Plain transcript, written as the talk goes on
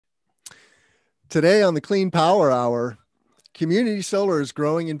Today on the Clean Power Hour, community solar is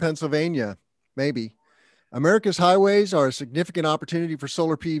growing in Pennsylvania. Maybe. America's highways are a significant opportunity for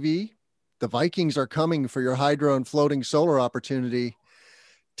solar PV. The Vikings are coming for your hydro and floating solar opportunity.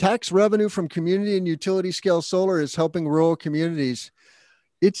 Tax revenue from community and utility scale solar is helping rural communities.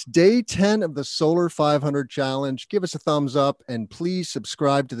 It's day 10 of the Solar 500 Challenge. Give us a thumbs up and please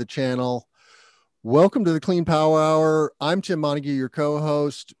subscribe to the channel. Welcome to the Clean Power Hour. I'm Tim Montague, your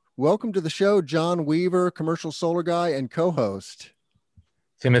co-host. Welcome to the show, John Weaver, commercial solar guy and co-host.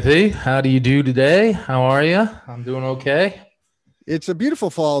 Timothy, how do you do today? How are you? I'm doing okay. It's a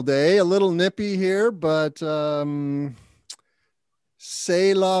beautiful fall day, a little nippy here, but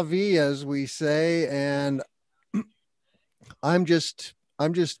c'est la vie, as we say. And I'm just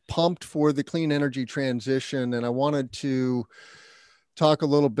pumped for the clean energy transition. And I wanted to talk a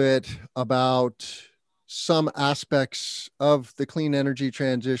little bit about some aspects of the clean energy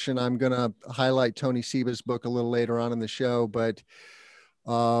transition. I'm going to highlight Tony Seba's book a little later on in the show, but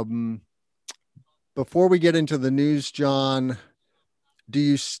before we get into the news, John, do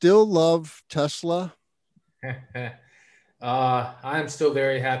you still love Tesla? I'm still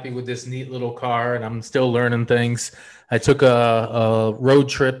very happy with this neat little car, and I'm still learning things. I took a road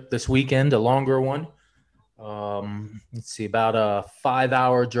trip this weekend, a longer one. Let's see, about a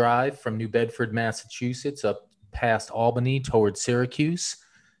 5-hour drive from New Bedford, Massachusetts, up past Albany towards Syracuse.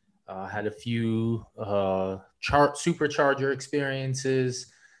 Had a few supercharger experiences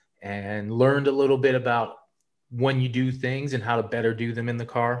and learned a little bit about when you do things and how to better do them in the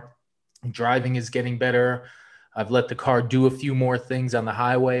car. Driving is getting better. I've let the car do a few more things on the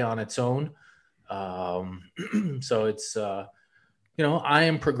highway on its own. So it's, I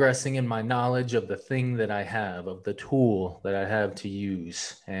am progressing in my knowledge of the thing that I have, of the tool that I have to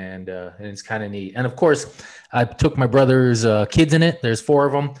use. And it's kind of neat. And of course, I took my brother's kids in it. There's 4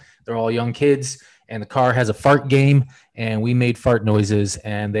 of them. They're all young kids. And the car has a fart game. And we made fart noises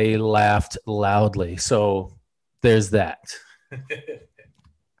and they laughed loudly. So there's that.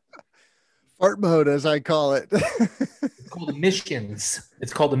 Fart mode, as I call it. It's called emissions.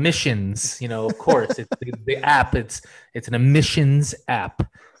 It's called emissions. Of course, it's the app. It's an emissions app.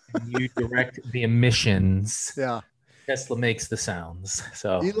 And you direct the emissions. Yeah. Tesla makes the sounds.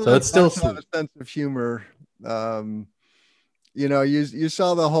 So Elon it's still have a sense of humor. You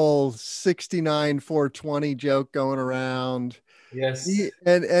saw the whole 69 420 joke going around. Yes. He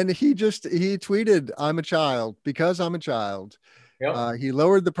tweeted, "I'm a child because I'm a child." Yep. He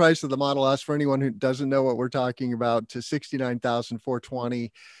lowered the price of the Model S, for anyone who doesn't know what we're talking about, to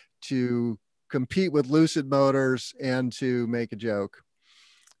 $69,420 to compete with Lucid Motors and to make a joke.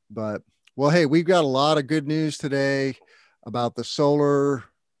 But, well, hey, we've got a lot of good news today about the solar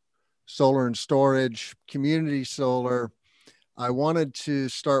and storage, community solar. I wanted to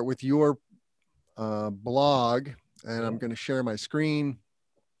start with your blog, and I'm going to share my screen.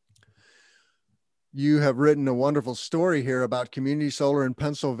 You have written a wonderful story here about community solar in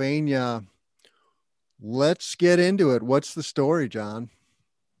Pennsylvania. Let's get into it. What's the story, John?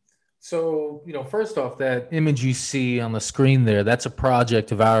 So, first off, that image you see on the screen there, that's a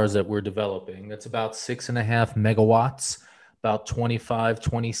project of ours that we're developing. That's about 6.5 megawatts, about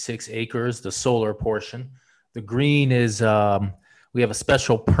 26 acres, the solar portion. The green is, we have a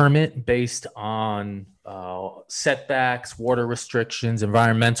special permit based on setbacks, water restrictions,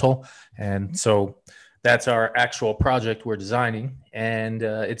 environmental. And so that's our actual project we're designing. And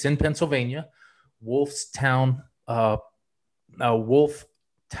it's in Pennsylvania, Wolf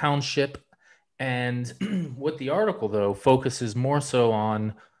Township. And what the article, though, focuses more so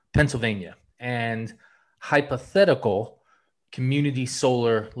on Pennsylvania and hypothetical community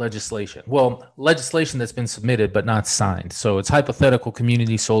solar legislation. Well, legislation that's been submitted but not signed. So it's hypothetical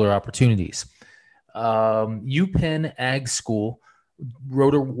community solar opportunities. UPenn Ag School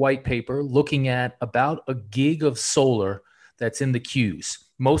wrote a white paper looking at about a gig of solar that's in the queues,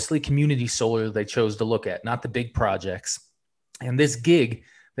 mostly community solar they chose to look at, not the big projects. And this gig,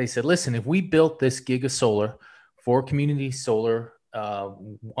 they said, listen, if we built this gig of solar for community solar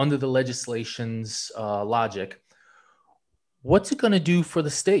under the legislation's logic, what's it going to do for the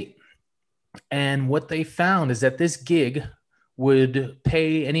state? And what they found is that this gig would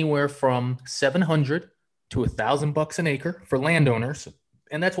pay anywhere from $700 to $1,000 an acre for landowners.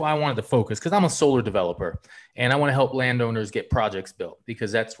 And that's why I wanted to focus, because I'm a solar developer and I want to help landowners get projects built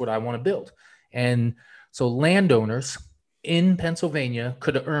because that's what I want to build. And so landowners in Pennsylvania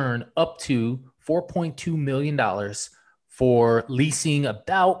could earn up to $4.2 million for leasing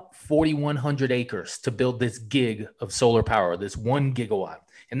about 4,100 acres to build this gig of solar power, this 1 gigawatt.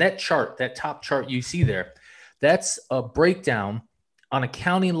 And that chart, that top chart you see there, that's a breakdown on a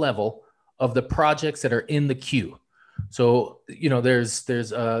county level of the projects that are in the queue. So, there's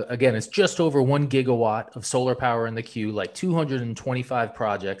again, it's just over 1 gigawatt of solar power in the queue, like 225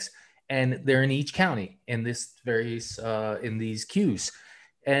 projects, and they're in each county in this varies in these queues.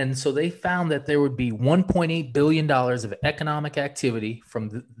 And so they found that there would be $1.8 billion of economic activity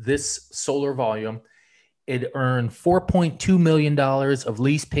from this solar volume. It earned $4.2 million of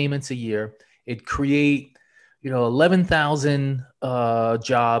lease payments a year. It'd create 11,000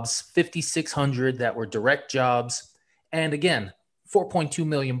 jobs, 5,600 that were direct jobs. And again, 4.2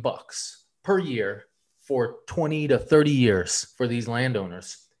 million bucks per year for 20 to 30 years for these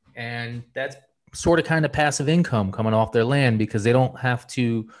landowners. And that's sort of kind of passive income coming off their land because they don't have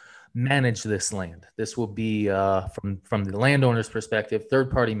to manage this land. This will be from the landowner's perspective,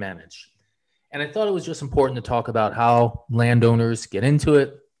 third party managed. And I thought it was just important to talk about how landowners get into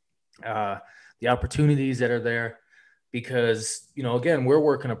it, the opportunities that are there, because, again, we're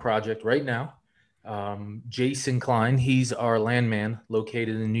working a project right now. Jason Klein, he's our landman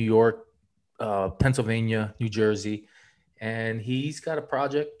located in New York, Pennsylvania, New Jersey. And he's got a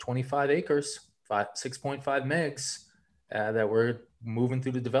project, 25 acres, 6.5 megs that we're moving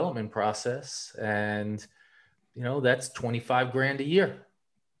through the development process. And, that's 25 grand a year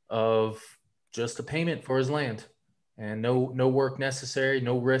of just a payment for his land, and no work necessary,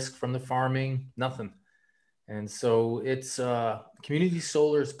 no risk from the farming, nothing. And so it's community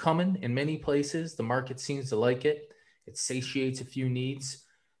solar is coming in many places. The market seems to like it. It satiates a few needs,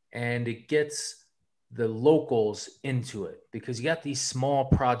 and it gets the locals into it because you got these small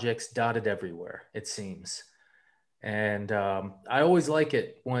projects dotted everywhere, it seems. And I always like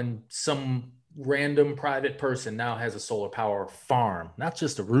it when some random private person now has a solar power farm, not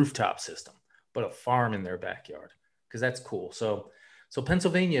just a rooftop system, but a farm in their backyard, because that's cool. So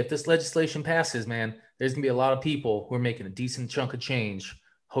Pennsylvania, if this legislation passes, man, there's gonna be a lot of people who are making a decent chunk of change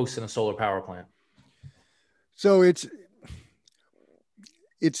hosting a solar power plant. So it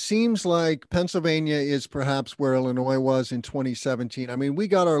seems like Pennsylvania is perhaps where Illinois was in 2017. I mean, we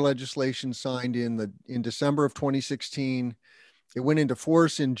got our legislation signed in December of 2016. It went into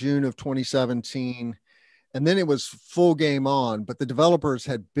force in June of 2017, and then it was full game on. But the developers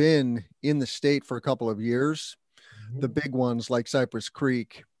had been in the state for a couple of years, the big ones like Cypress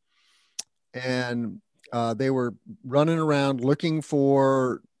Creek, and they were running around looking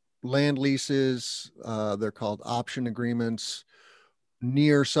for land leases. They're called option agreements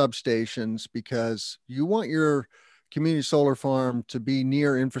near substations, because you want your community solar farm to be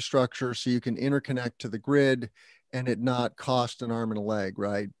near infrastructure so you can interconnect to the grid and it not cost an arm and a leg,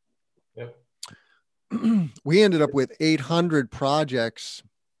 right? Yep. We ended up with 800 projects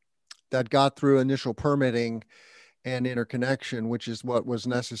that got through initial permitting and interconnection, which is what was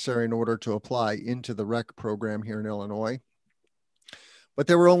necessary in order to apply into the REC program here in Illinois. But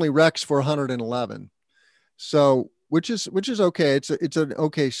there were only RECs for 111. So which is okay. It's an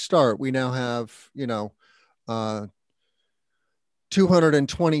okay start. We now have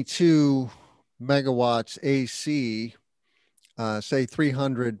 222 megawatts AC, say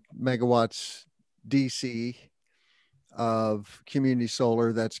 300 megawatts DC of community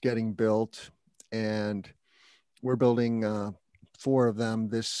solar that's getting built, and we're building 4 of them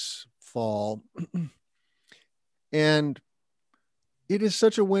this fall. And it is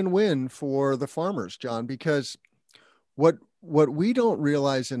such a win-win for the farmers, John, because what we don't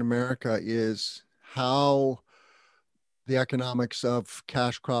realize in America is how the economics of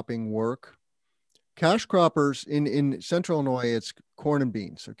cash cropping work. Cash croppers in central Illinois, it's corn and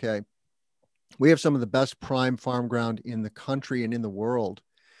beans. Okay. We have some of the best prime farm ground in the country and in the world.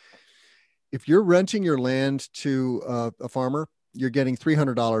 If you're renting your land to a farmer, you're getting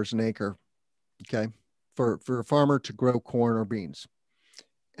 $300 an acre. Okay. For a farmer to grow corn or beans.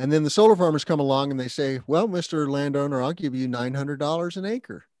 And then the solar farmers come along and they say, well, Mr. Landowner, I'll give you $900 an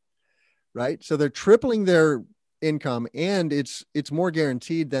acre, right? So they're tripling their income, and it's more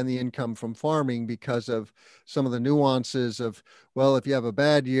guaranteed than the income from farming because of some of the nuances of, well, if you have a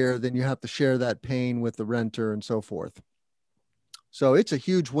bad year, then you have to share that pain with the renter and so forth. So it's a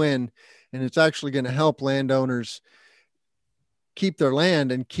huge win, and it's actually going to help landowners keep their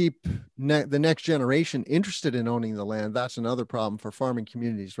land and keep the next generation interested in owning the land. That's another problem for farming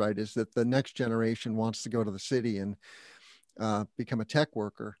communities, right? Is that the next generation wants to go to the city and become a tech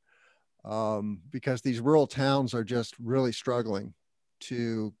worker, because these rural towns are just really struggling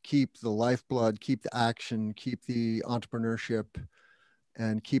to keep the lifeblood, keep the action, keep the entrepreneurship,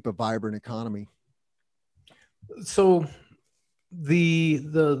 and keep a vibrant economy. So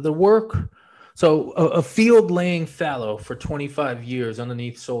the work, so a field laying fallow for 25 years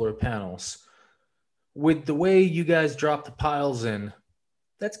underneath solar panels, with the way you guys drop the piles in,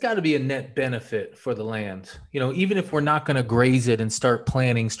 That's got to be a net benefit for the land. Even if we're not going to graze it and start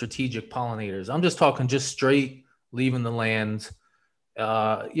planting strategic pollinators, I'm just talking just straight leaving the land.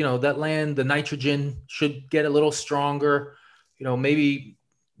 That land, the nitrogen should get a little stronger. Maybe,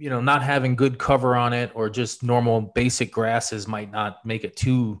 not having good cover on it or just normal basic grasses might not make it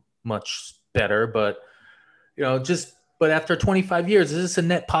too much better. But, but after 25 years, is this a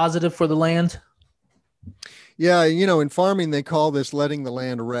net positive for the land? Yeah, in farming, they call this letting the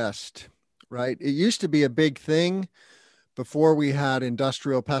land rest, right? It used to be a big thing before we had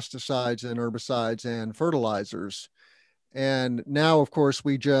industrial pesticides and herbicides and fertilizers. And now, of course,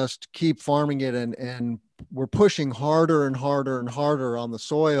 we just keep farming it and we're pushing harder and harder and harder on the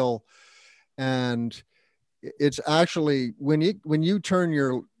soil. And it's actually when you turn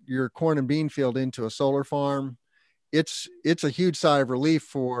your corn and bean field into a solar farm, it's a huge sigh of relief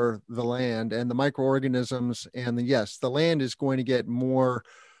for the land and the microorganisms. And yes, the land is going to get more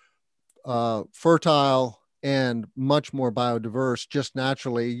fertile and much more biodiverse just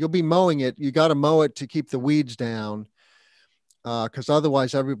naturally. You'll be mowing it. You got to mow it to keep the weeds down, because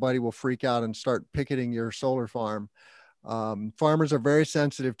otherwise everybody will freak out and start picketing your solar farm. Farmers are very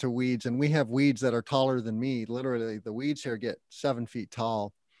sensitive to weeds, and we have weeds that are taller than me. Literally, the weeds here get 7 feet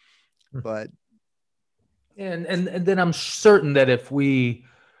tall. But and then I'm certain that if we,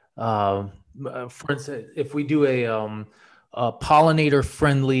 for instance, if we do a pollinator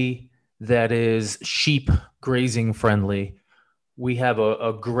friendly that is sheep grazing friendly, we have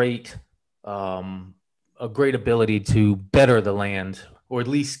a great ability to better the land, or at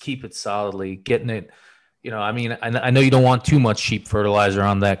least keep it solidly, getting it. I know you don't want too much sheep fertilizer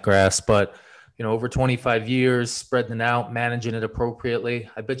on that grass, but over 25 years, spreading it out, managing it appropriately,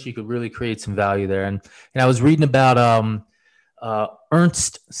 I bet you could really create some value there. And I was reading about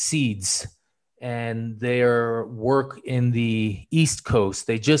Ernst Seeds and their work in the East Coast.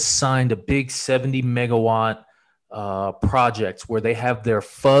 They just signed a big 70 megawatt project where they have their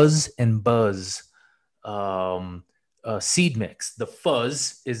fuzz and buzz seed mix. The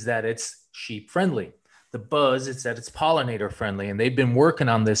fuzz is that it's sheep friendly. The buzz is that it's pollinator friendly. And they've been working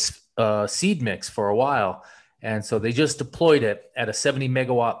on this seed mix for a while. And so they just deployed it at a 70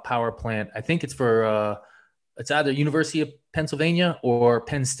 megawatt power plant. I think it's for, it's either University of Pennsylvania or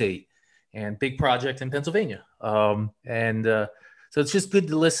Penn State, and big project in Pennsylvania. So it's just good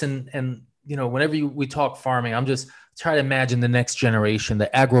to listen. And, whenever we talk farming, I'm just trying to imagine the next generation, the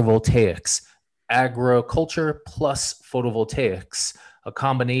agrivoltaics, agriculture plus photovoltaics, a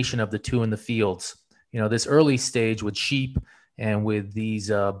combination of the two in the fields. This early stage with sheep and with these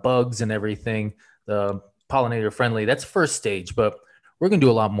bugs and everything, the pollinator friendly, that's first stage, but we're going to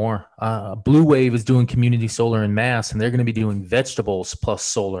do a lot more. Blue Wave is doing community solar in Mass, and they're going to be doing vegetables plus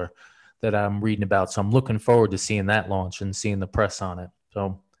solar that I'm reading about. So I'm looking forward to seeing that launch and seeing the press on it.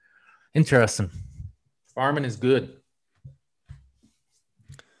 So interesting. Farming is good.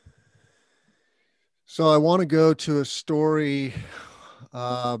 So I want to go to a story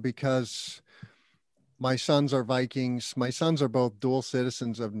because my sons are Vikings. My sons are both dual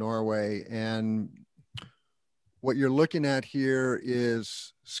citizens of Norway. And what you're looking at here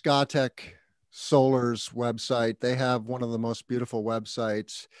is Scatec Solar's website. They have one of the most beautiful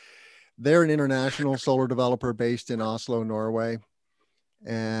websites. They're an international solar developer based in Oslo, Norway.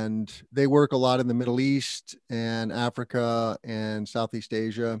 And they work a lot in the Middle East and Africa and Southeast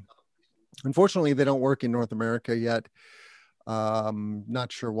Asia. Unfortunately, they don't work in North America yet.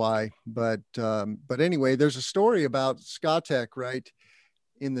 Not sure why, but anyway, there's a story about Scatec right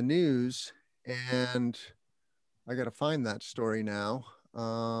in the news, and I got to find that story now.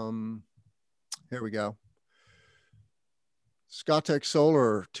 Here we go. Scatec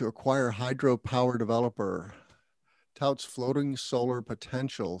Solar to acquire hydropower developer, touts floating solar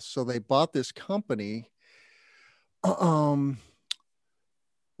potential. So they bought this company. What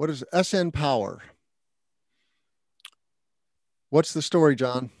is SN Power? What's the story,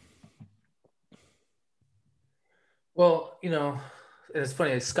 John? Well, it's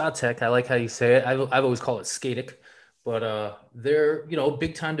funny. It's Scatec. I like how you say it. I've always called it Skatic, but they're a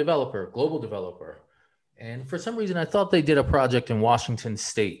big time developer, global developer. And for some reason, I thought they did a project in Washington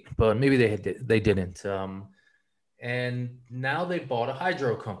State, but maybe they didn't. And now they bought a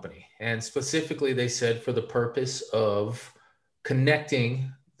hydro company, and specifically they said for the purpose of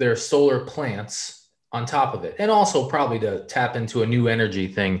connecting their solar plants on top of it, and also probably to tap into a new energy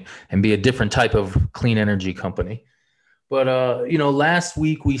thing and be a different type of clean energy company. But last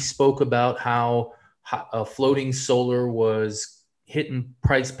week we spoke about how floating solar was hitting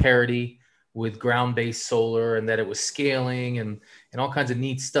price parity with ground-based solar, and that it was scaling, and and all kinds of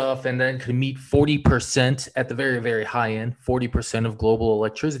neat stuff, and then could meet 40% at the very, very high end, 40% of global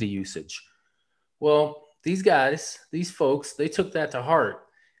electricity usage. Well, these guys, these folks, they took that to heart.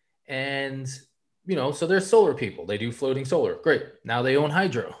 And, so they're solar people. They do floating solar. Great. Now they own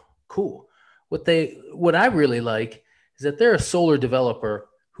hydro. Cool. What I really like is that they're a solar developer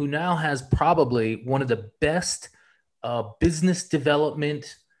who now has probably one of the best business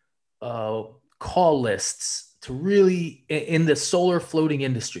development uh, call lists to really in the solar floating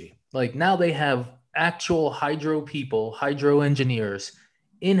industry. Like now they have actual hydro people, hydro engineers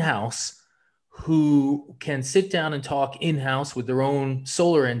in house who can sit down and talk in house with their own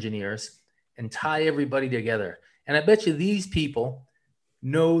solar engineers and tie everybody together. And I bet you these people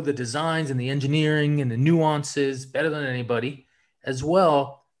know the designs and the engineering and the nuances better than anybody. As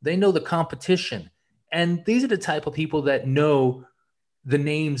well, they know the competition. And these are the type of people that know the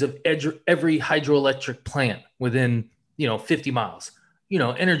names of every hydroelectric plant within 50 miles.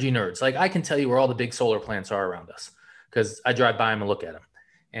 Energy nerds, like I can tell you where all the big solar plants are around us because I drive by them and look at them.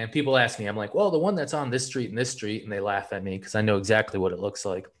 And people ask me, I'm like, well, the one that's on this street and this street, and they laugh at me because I know exactly what it looks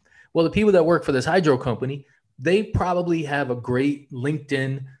like. Well, the people that work for this hydro company, they probably have a great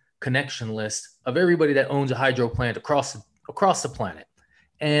LinkedIn connection list of everybody that owns a hydro plant across the planet.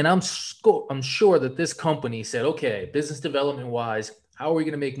 And I'm sure that this company said, okay, business development wise, how are we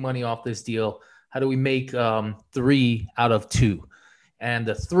going to make money off this deal? How do we make 3 out of 2? And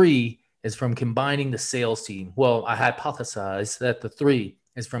the 3 is from combining the sales team. Well, I hypothesize that the 3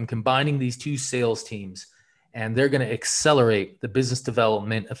 is from combining these 2 sales teams, and they're going to accelerate the business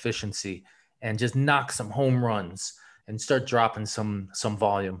development efficiency and just knock some home runs and start dropping some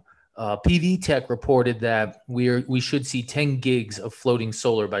volume. PV Tech reported that we should see 10 gigs of floating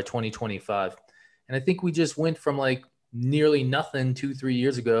solar by 2025. And I think we just went from like nearly nothing 2-3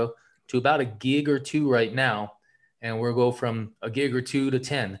 years ago to about a gig or 2 right now. And we'll go from a gig or 2 to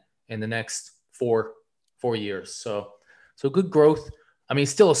 10 in the next four years. So good growth. I mean,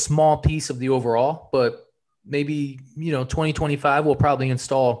 still a small piece of the overall, but maybe, 2025 we'll probably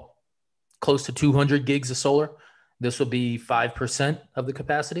install close to 200 gigs of solar. This will be 5% of the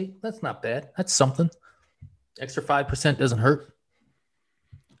capacity. That's not bad. That's something. Extra 5% doesn't hurt.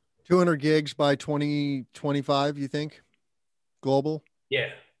 200 gigs by 2025, you think? Global? Yeah.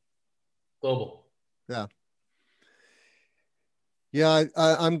 Global. Yeah. Yeah,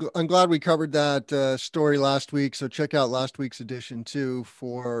 I'm glad we covered that story last week. So check out last week's edition too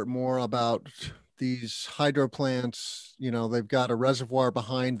for more about these hydro plants. They've got a reservoir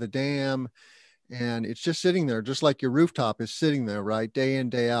behind the dam, and it's just sitting there, just like your rooftop is sitting there, right? Day in,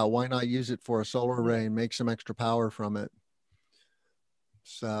 day out. Why not use it for a solar array and make some extra power from it?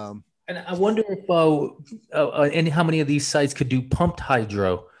 So, and I wonder if and how many of these sites could do pumped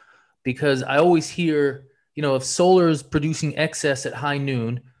hydro, because I always hear, if solar is producing excess at high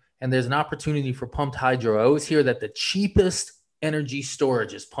noon and there's an opportunity for pumped hydro, I always hear that the cheapest energy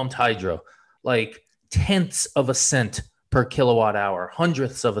storage is pumped hydro, like tenths of a cent per kilowatt hour,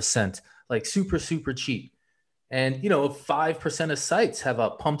 hundredths of a cent, like super, super cheap. And, if 5% of sites have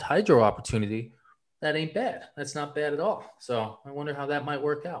a pumped hydro opportunity, that ain't bad. That's not bad at all. So I wonder how that might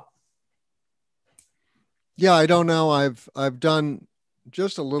work out. Yeah, I don't know. I've done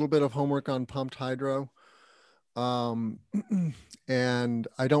just a little bit of homework on pumped hydro. And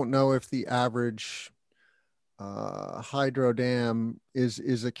I don't know if the average hydro dam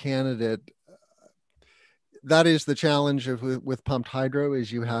is a candidate. That is the challenge with pumped hydro,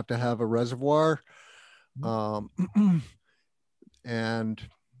 is you have to have a reservoir. And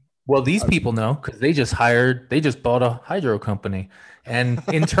well, these people know because they just bought a hydro company, and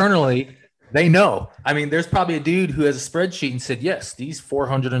internally they know. I mean, there's probably a dude who has a spreadsheet and said, yes, these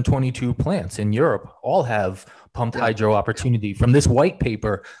 422 plants in Europe all have pumped hydro opportunity from this white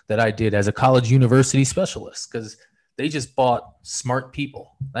paper that I did as a college university specialist, because they just bought smart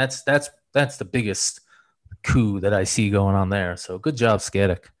people. That's the biggest coup that I see going on there. So good job,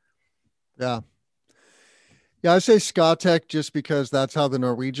 Skadik. Yeah. Yeah, I say Scotech just because that's how the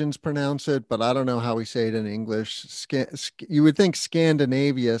Norwegians pronounce it, but I don't know how we say it in English. You would think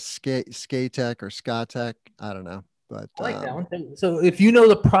Scandinavia, Skatech or Scotech. I don't know, but I like that one. So if you know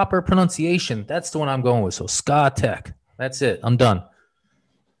the proper pronunciation, that's the one I'm going with. So Scotech. That's it. I'm done.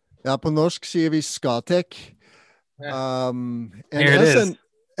 Ja, på norsk sier vi Scotech. And There it is.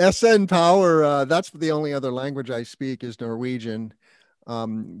 SN Power, that's the only other language I speak is Norwegian.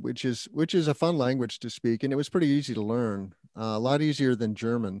 Which is a fun language to speak, and it was pretty easy to learn, a lot easier than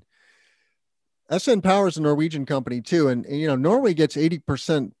German. SN Power is a Norwegian company too, and Norway gets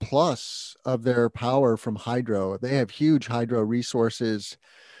 80% plus of their power from hydro. They have huge hydro resources.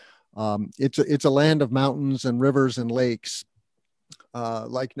 It's a land of mountains and rivers and lakes,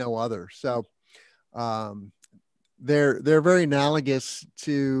 like no other. So um, they're very analogous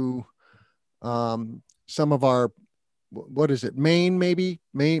to some of our, what is it, Maine? Maybe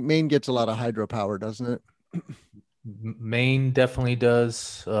Maine gets a lot of hydropower, doesn't it? Maine definitely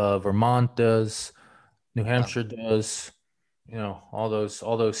does. Vermont does. New Yeah. Hampshire does. You know, all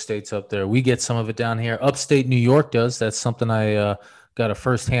those states up there. We get some of it down here. Upstate New York does. That's something I got a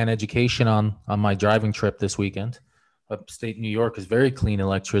firsthand education on my driving trip this weekend. Upstate New York is very clean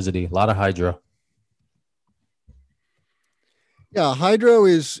electricity. A lot of hydro. Yeah, hydro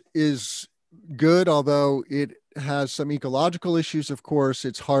is good, although it has some ecological issues. Of course,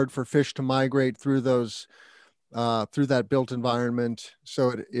 it's hard for fish to migrate through those through that built environment.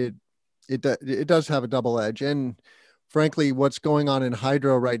 So it does have a double edge. And frankly, what's going on in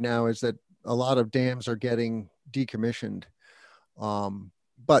hydro right now is that a lot of dams are getting decommissioned.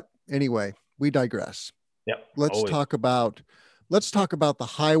 But anyway, we digress. Yep. Let's Always. talk about let's talk about the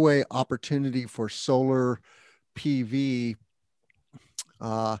highway opportunity for solar PV.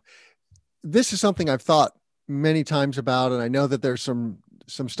 Uh, this is something I've thought many times about, and I know that there's some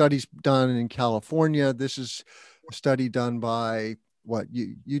studies done in California. This is a study done by what,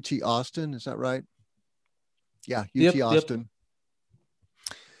 UT Austin, is that right? Yeah, UT Yep. Yep. Austin.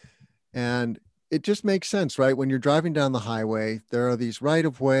 And it just makes sense, right? When you're driving down the highway, there are these right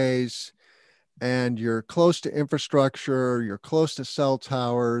of ways, and you're close to infrastructure, you're close to cell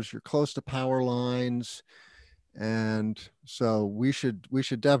towers, you're close to power lines. And so we should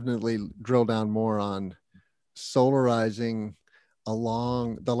definitely drill down more on solarizing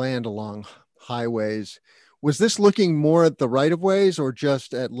along the land along highways. Was this looking more at the right of ways or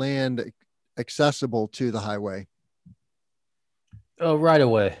just at land accessible to the highway? Right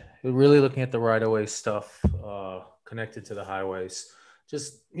away. We're really looking at the right away stuff connected to the highways.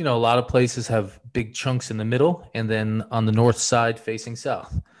 Just, a lot of places have big chunks in the middle and then on the north side facing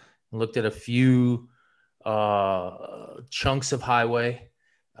south. Looked at a few chunks of highway.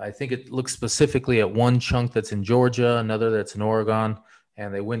 I think it looks specifically at one chunk that's in Georgia, another that's in Oregon,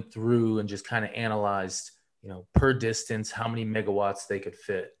 and they went through and just kind of analyzed, per distance, how many megawatts they could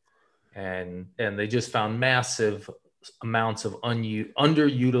fit, and they just found massive amounts of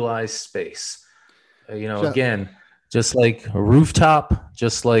underutilized space. Again, just like a rooftop,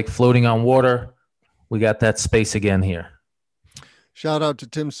 just like floating on water, we got that space again here. Shout out to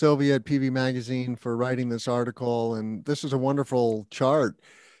Tim Sylvia at PV Magazine for writing this article. And this is a wonderful chart.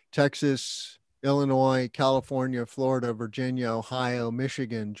 Texas, Illinois, California, Florida, Virginia, Ohio,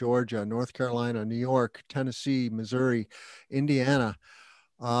 Michigan, Georgia, North Carolina, New York, Tennessee, Missouri, Indiana.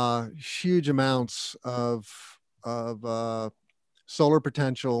 Huge amounts of solar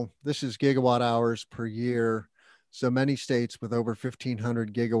potential. This is gigawatt hours per year. So many states with over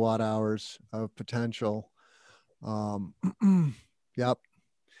 1,500 gigawatt hours of potential. Um, yep.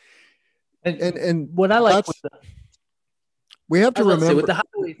 And what I like with we have to remember with the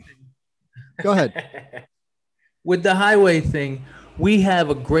highway thing. Go ahead. With the highway thing, we have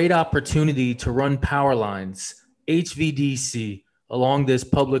a great opportunity to run power lines, HVDC, along this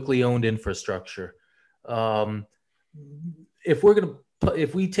publicly owned infrastructure. If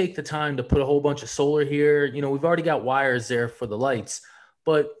we take the time to put a whole bunch of solar here, we've already got wires there for the lights,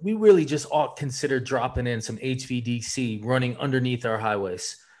 but we really just ought to consider dropping in some HVDC running underneath our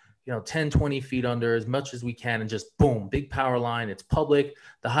highways. 10, 20 feet under, as much as we can, and just boom, big power line. It's public.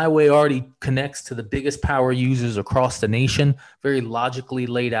 The highway already connects to the biggest power users across the nation, very logically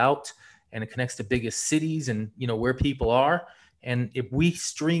laid out, and it connects to biggest cities and, where people are. And if we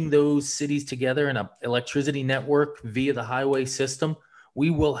string those cities together in an electricity network via the highway system, we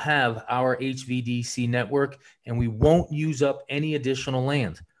will have our HVDC network and we won't use up any additional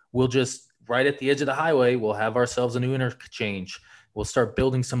land. We'll just, right at the edge of the highway, we'll have ourselves a new interchange. We'll start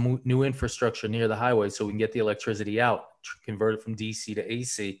building some new infrastructure near the highway so we can get the electricity out, convert it from DC to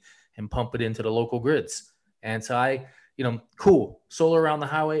AC, and pump it into the local grids. And so cool. Solar around the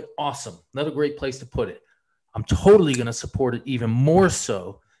highway, awesome. Another great place to put it. I'm totally going to support it even more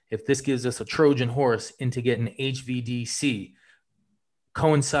so if this gives us a Trojan horse into getting HVDC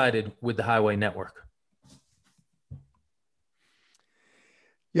coincided with the highway network.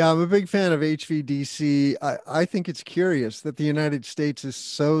 Yeah, I'm a big fan of HVDC. I think it's curious that the United States is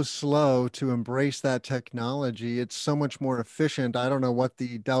so slow to embrace that technology. It's so much more efficient. I don't know what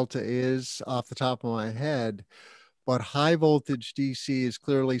the delta is off the top of my head, but high voltage DC is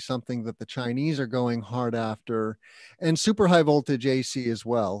clearly something that the Chinese are going hard after, and super high voltage AC as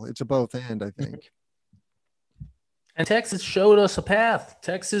well. It's a both and, I think. And Texas showed us a path.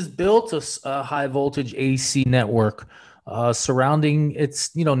 Texas built a high voltage AC network surrounding its,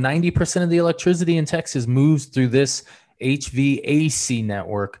 90% of the electricity in Texas moves through this HVAC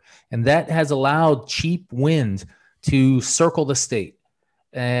network, and that has allowed cheap wind to circle the state.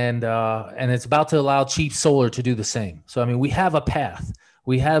 And it's about to allow cheap solar to do the same. So, I mean, we have a path.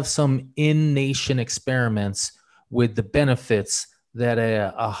 We have some in-nation experiments with the benefits that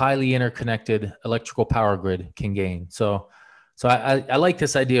a highly interconnected electrical power grid can gain. So I like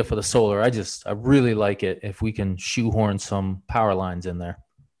this idea for the solar. I really like it if we can shoehorn some power lines in there.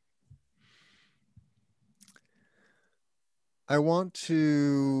 I want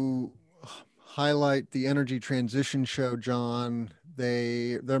to highlight the Energy Transition Show, John.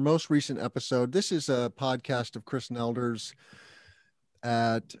 Their most recent episode. This is a podcast of Chris Nelders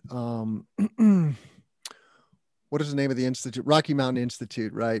at what is the name of the institute? Rocky Mountain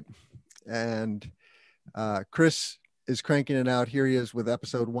Institute, right? And Chris is cranking it out. Here he is with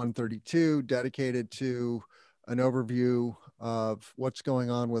episode 132, dedicated to an overview of what's going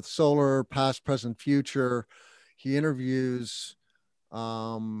on with solar, past, present, future. He interviews,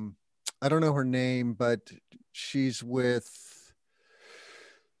 I don't know her name, but she's with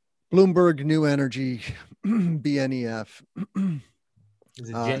Bloomberg New Energy, BNEF. Is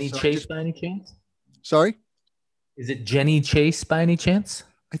it Jenny Chase by any chance? Sorry? Is it Jenny Chase by any chance?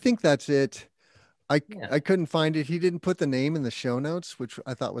 I think that's it. I couldn't find it. He didn't put the name in the show notes, which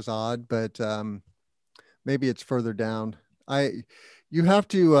I thought was odd, but maybe it's further down. You have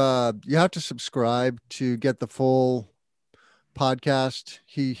to subscribe to get the full podcast.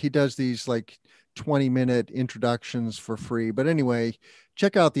 He does these like 20-minute introductions for free. But anyway,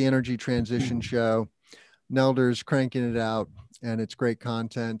 check out the Energy Transition Show. Nelder's cranking it out, and it's great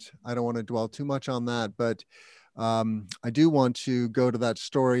content. I don't want to dwell too much on that, but I do want to go to that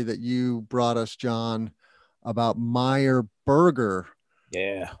story that you brought us, John, about Meyer Burger.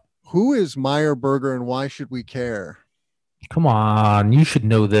 Yeah. Who is Meyer Burger, and why should we care? Come on, you should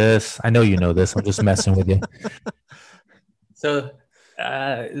know this. I know you know this. I'm just messing with you. So,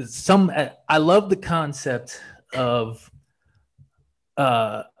 I love the concept of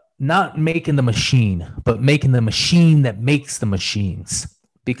not making the machine, but making the machine that makes the machines.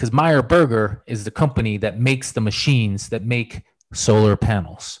 Because Meyer Burger is the company that makes the machines that make solar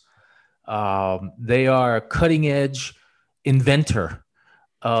panels. They are a cutting edge inventor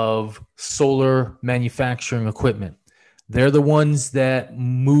of solar manufacturing equipment. They're the ones that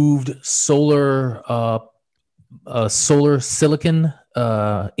moved solar silicon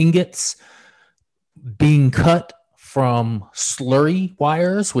ingots being cut from slurry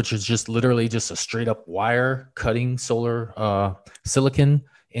wires, which is just literally just a straight up wire cutting solar silicon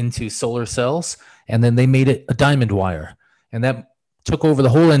into solar cells. And then they made it a diamond wire. And that took over the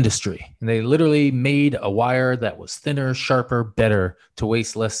whole industry. And they literally made a wire that was thinner, sharper, better to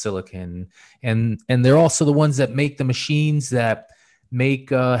waste less silicon. And they're also the ones that make the machines that make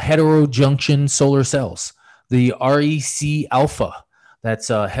heterojunction solar cells. The REC Alpha,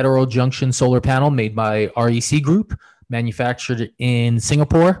 that's a heterojunction solar panel made by REC Group, manufactured in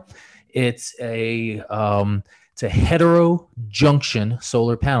Singapore. It's a heterojunction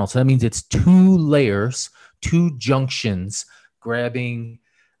solar panel. So that means it's two layers, two junctions, grabbing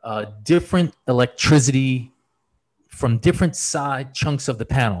different electricity from different side chunks of the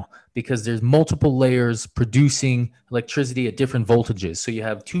panel, because there's multiple layers producing electricity at different voltages. So you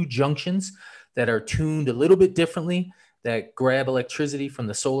have two junctions that are tuned a little bit differently, that grab electricity from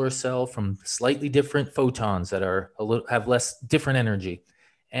the solar cell from slightly different photons that are have less different energy.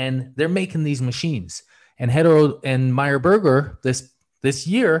 And they're making these machines. And Meyer Burger, this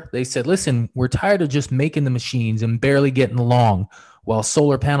year, they said, listen, we're tired of just making the machines and barely getting along while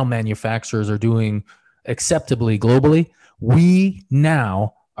solar panel manufacturers are doing acceptably globally. We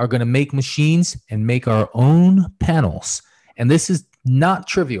now are going to make machines and make our own panels. And this is not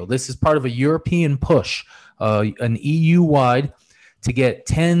trivial. This is part of a European push, an EU-wide, to get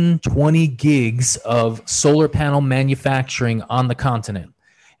 10, 20 gigs of solar panel manufacturing on the continent.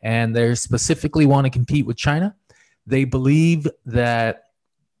 And they specifically want to compete with China. They believe that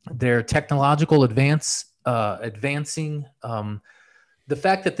their technological advancing, the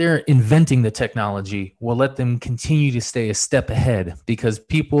fact that they're inventing the technology will let them continue to stay a step ahead, because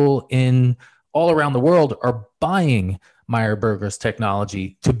people all around the world are buying Meyer Burger's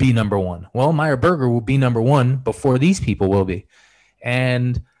technology to be number one. Well, Meyer Burger will be number one before these people will be.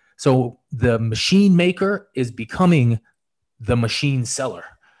 And so the machine maker is becoming the machine seller.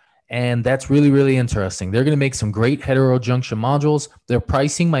 And that's really, really interesting. They're going to make some great heterojunction modules. Their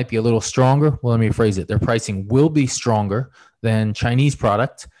pricing might be a little stronger. Well, let me phrase it. Their pricing will be stronger than Chinese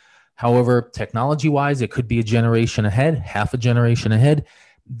product. However, technology-wise, it could be a generation ahead, half a generation ahead.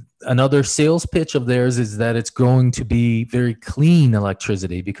 Another sales pitch of theirs is that it's going to be very clean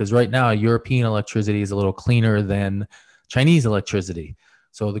electricity, because right now European electricity is a little cleaner than Chinese electricity.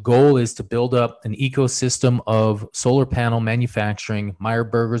 So the goal is to build up an ecosystem of solar panel manufacturing. Meyer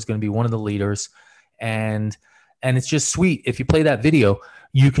Burger is going to be one of the leaders. And it's just sweet. If you play that video,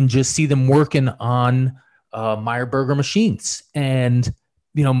 you can just see them working on Meyer Burger machines. And,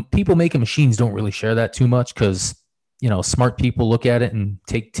 people making machines don't really share that too much because, smart people look at it and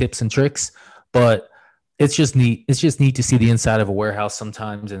take tips and tricks. But it's just neat. It's just neat to see the inside of a warehouse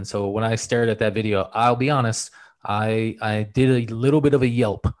sometimes. And so when I stared at that video, I'll be honest, I did a little bit of a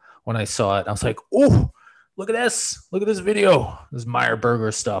yelp when I saw it. I was like, oh, look at this. Look at this video. This Meyer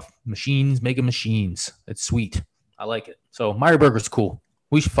Burger stuff. Machines making machines. It's sweet. I like it. So Meyer Burger's cool.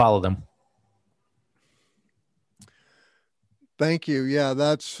 We should follow them. Thank you. Yeah,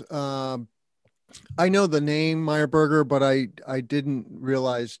 that's I know the name Meyer Burger, but I didn't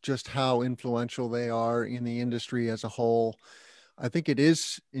realize just how influential they are in the industry as a whole. I think it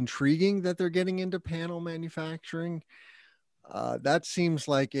is intriguing that they're getting into panel manufacturing. That seems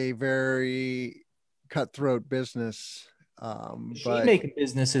like a very cutthroat business. Machine making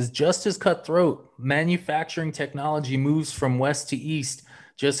business is just as cutthroat. Manufacturing technology moves from west to east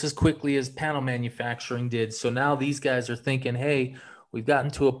just as quickly as panel manufacturing did. So now these guys are thinking, hey, we've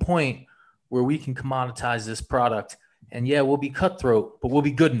gotten to a point where we can commoditize this product. And yeah, we'll be cutthroat, but we'll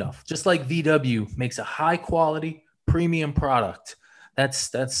be good enough. Just like VW makes a high quality premium product. That's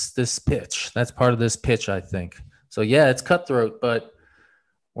this pitch. That's part of this pitch, I think. So yeah, it's cutthroat, but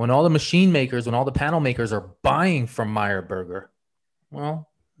when all the machine makers, when all the panel makers are buying from Meyer Burger, well,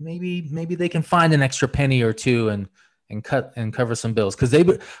 maybe they can find an extra penny or two and cut and cover some bills. Because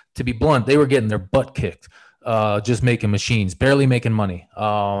to be blunt, they were getting their butt kicked, just making machines, barely making money,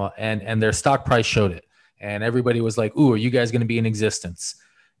 and their stock price showed it. And everybody was like, "Ooh, are you guys going to be in existence?"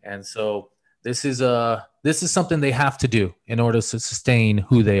 And so this is something they have to do in order to sustain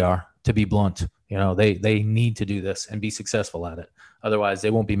who they are. To be blunt, they need to do this and be successful at it. Otherwise,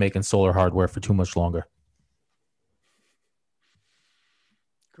 they won't be making solar hardware for too much longer.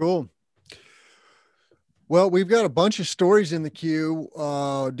 Cool. Well, we've got a bunch of stories in the queue.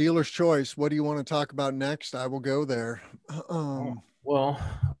 Dealer's choice. What do you want to talk about next? I will go there. Well,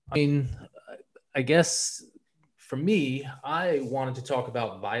 I mean, I guess for me, I wanted to talk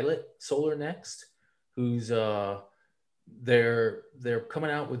about Violet Solar next, who's they're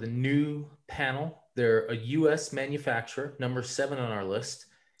coming out with a new panel. They're a U.S. manufacturer, number 7 on our list.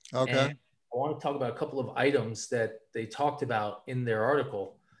 Okay. And I want to talk about a couple of items that they talked about in their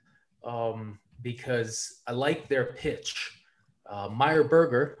article, because I like their pitch. Meyer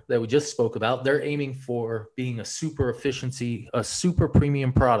Burger that we just spoke about, they're aiming for being a super efficiency, a super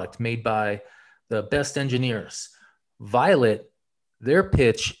premium product made by the best engineers. Violet, their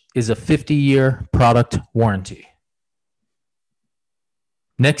pitch is a 50-year product warranty.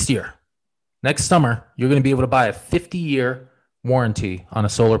 Next summer, you're going to be able to buy a 50-year warranty on a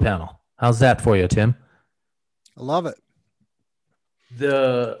solar panel. How's that for you, Tim? I love it.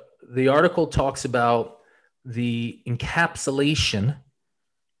 The article talks about the encapsulation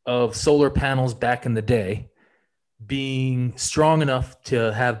of solar panels back in the day being strong enough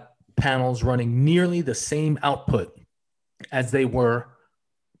to have panels running nearly the same output as they were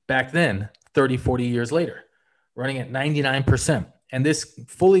back then, 30, 40 years later, running at 99%. And this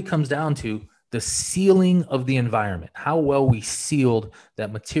fully comes down to the sealing of the environment, how well we sealed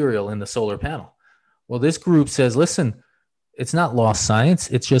that material in the solar panel. Well, this group says, listen, it's not lost science.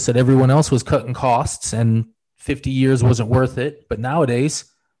 It's just that everyone else was cutting costs and 50 years wasn't worth it. But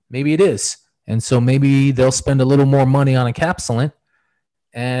nowadays, maybe it is. And so maybe they'll spend a little more money on encapsulant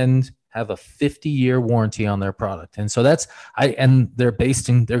and have a 50-year warranty on their product. And so they're going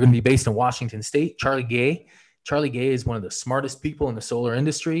to be based in Washington State. Charlie Gay is one of the smartest people in the solar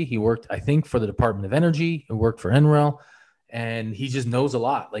industry. He worked, I think, for the Department of Energy. He worked for NREL, and he just knows a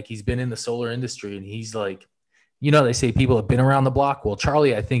lot. Like, he's been in the solar industry, and he's like, they say people have been around the block. Well,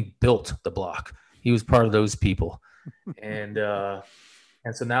 Charlie, I think, built the block. He was part of those people. And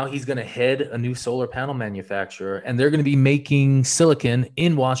so now he's going to head a new solar panel manufacturer, and they're going to be making silicon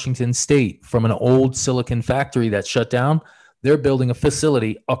in Washington State from an old silicon factory that shut down. They're building a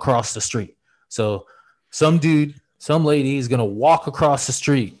facility across the street. So some dude, some lady is going to walk across the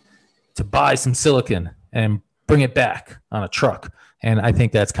street to buy some silicon and bring it back on a truck. And I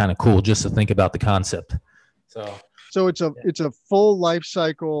think that's kind of cool just to think about the concept. So it's a full life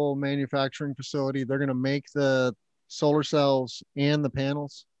cycle manufacturing facility. They're going to make the solar cells and the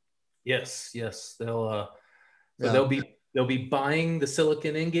panels. Yes. They'll be buying the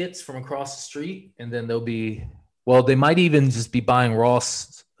silicon ingots from across the street, and then they might even just be buying raw.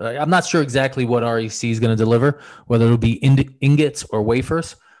 I'm not sure exactly what REC is going to deliver, whether it'll be ingots or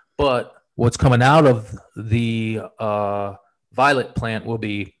wafers, but what's coming out of the Violet plant will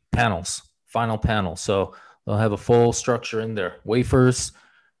be panels, final panels. So they'll have a full structure in there, wafers,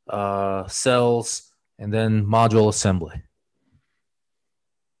 cells, and then module assembly.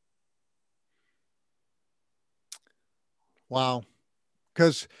 Wow.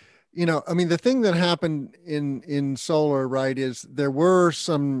 Because, I mean, the thing that happened in solar, right, is there were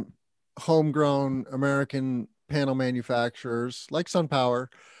some homegrown American panel manufacturers like SunPower,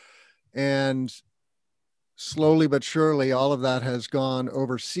 and slowly but surely all of that has gone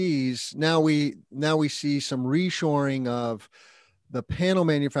overseas. Now we see some reshoring of the panel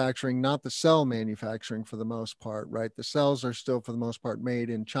manufacturing, not the cell manufacturing for the most part, right? The cells are still for the most part made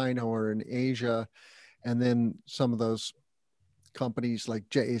in China or in Asia, and then some of those companies like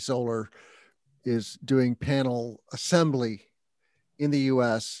JA Solar is doing panel assembly in the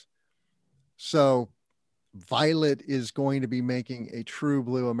US. So Violet is going to be making a true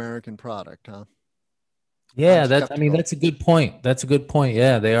blue American product, huh? I'm Yeah, skeptical. that's a good point. That's a good point.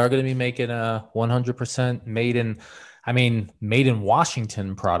 Yeah, they are going to be making a 100% made in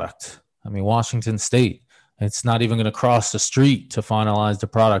Washington product. I mean, Washington State. It's not even going to cross the street to finalize the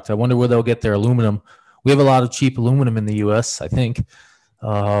product. I wonder where they'll get their aluminum. We have a lot of cheap aluminum in the US, I think.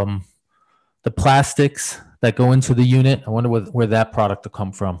 Um, the plastics that go into the unit, I wonder where that product will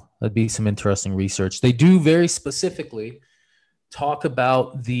come from. That'd be some interesting research. They do very specifically talk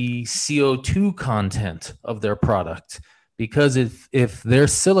about the CO2 content of their product, because if their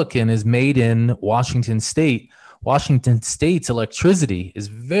silicon is made in Washington State's electricity is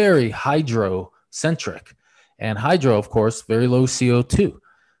very hydrocentric, and hydro, of course, very low CO2.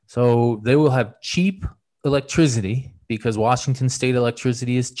 So they will have cheap electricity because Washington State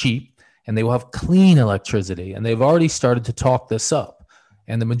electricity is cheap, and they will have clean electricity. And they've already started to talk this up.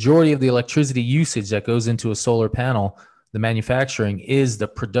 And the majority of the electricity usage that goes into a solar panel, the manufacturing, is the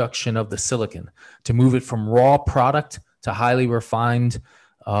production of the silicon to move it from raw product to highly refined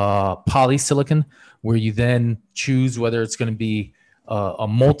polysilicon, where you then choose whether it's going to be a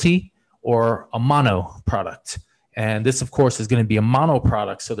multi or a mono product. And this, of course, is going to be a mono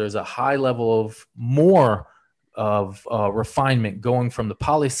product. So there's a high level of more of refinement going from the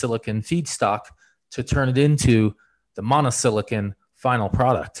polysilicon feedstock to turn it into the monosilicon final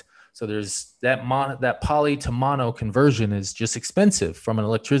product. So there's that poly to mono conversion is just expensive from an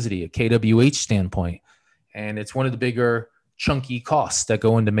electricity, a kWh standpoint. And it's one of the bigger chunky costs that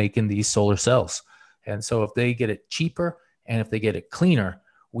go into making these solar cells. And so if they get it cheaper and if they get it cleaner,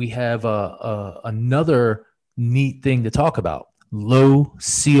 we have another neat thing to talk about: low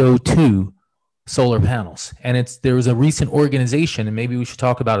CO2 solar panels. And there was a recent organization, and maybe we should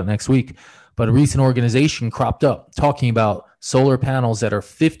talk about it next week, but a recent organization cropped up talking about solar panels that are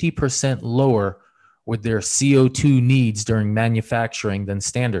 50% lower with their CO2 needs during manufacturing than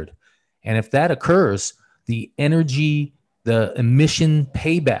standard. And if that occurs, the emission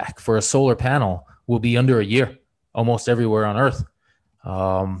payback for a solar panel will be under a year almost everywhere on Earth.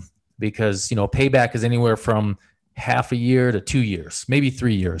 Because, payback is anywhere from half a year to 2 years, maybe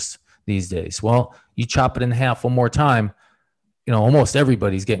 3 years these days. Well, you chop it in half one more time, almost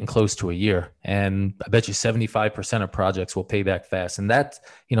everybody's getting close to a year. And I bet you 75% of projects will pay back fast. And that's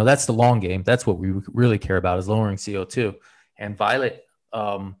the long game. That's what we really care about, is lowering CO2. And Violet,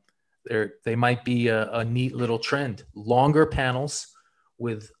 they might be a neat little trend. Longer panels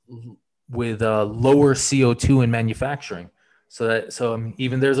with lower CO2 in manufacturing. So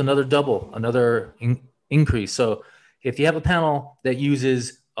even there's another increase. So if you have a panel that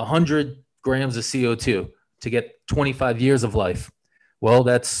uses 100 grams of CO2 to get 25 years of life, well,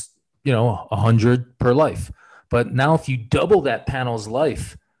 that's 100 per life. But now if you double that panel's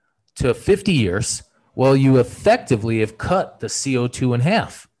life to 50 years, well, you effectively have cut the CO2 in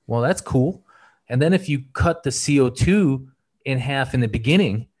half. Well, that's cool. And then if you cut the CO2 in half in the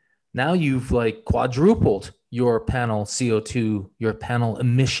beginning, now you've quadrupled your panel CO2, your panel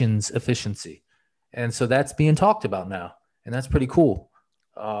emissions efficiency. And so that's being talked about now. And that's pretty cool.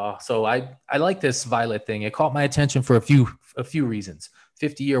 So I like this Violet thing. It caught my attention for a few reasons.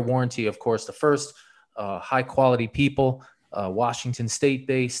 50-year warranty, of course, the first, high quality people, Washington State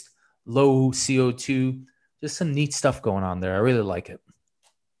based, low CO2, just some neat stuff going on there. I really like it.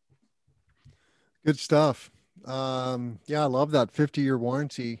 Good stuff. Yeah, I love that 50-year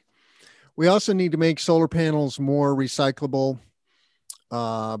warranty. We also need to make solar panels more recyclable,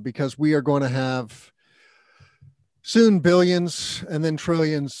 because we are going to have soon billions and then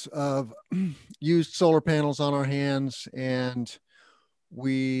trillions of used solar panels on our hands. And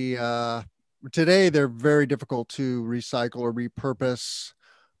today they're very difficult to recycle or repurpose.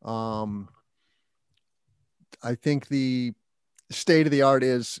 I think the state of the art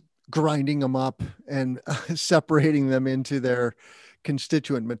is grinding them up and separating them into their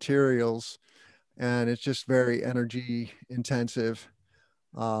constituent materials. And it's just very energy intensive,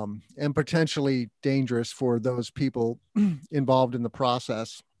 and potentially dangerous for those people involved in the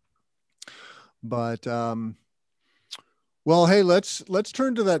process. But well, hey, let's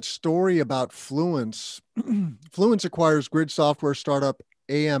turn to that story about Fluence. Fluence acquires grid software startup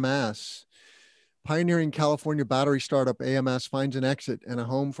AMS. Pioneering California battery startup AMS finds an exit and a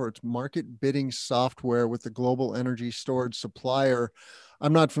home for its market bidding software with the global energy storage supplier.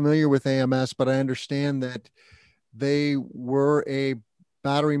 I'm not familiar with AMS, but I understand that they were a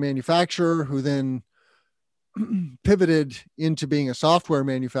battery manufacturer who then pivoted into being a software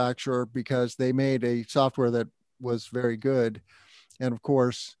manufacturer because they made a software that was very good. And of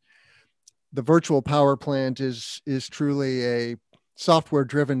course, the virtual power plant is truly a software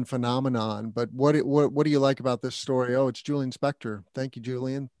driven phenomenon. But what do you like about this story? Oh, it's Julian Spector. Thank you,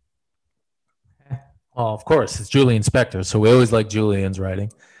 Julian. Oh, of course, it's Julian Spector, so we always like Julian's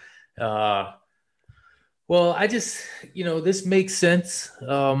writing. Well, I just, this makes sense.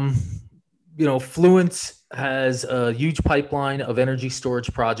 Fluence has a huge pipeline of energy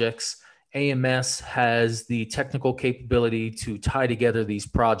storage projects. AMS has the technical capability to tie together these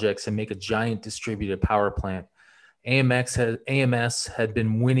projects and make a giant distributed power plant. AMS had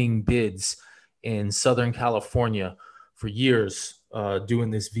been winning bids in Southern California for years, doing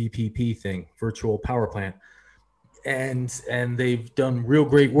this VPP thing, virtual power plant, and they've done real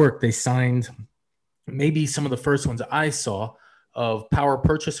great work. They signed maybe some of the first ones I saw of power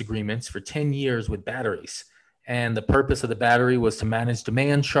purchase agreements for 10 years with batteries. And the purpose of the battery was to manage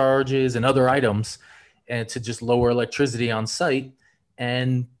demand charges and other items and to just lower electricity on site.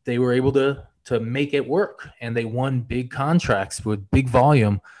 And they were able to make it work. And they won big contracts with big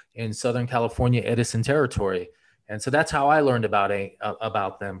volume in Southern California, Edison territory. And so that's how I learned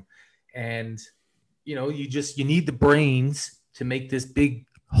about them. And, you need the brains to make this big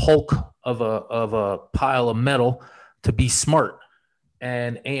hulk of a pile of metal to be smart.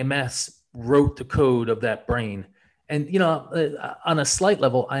 And AMS wrote the code of that brain. And, on a slight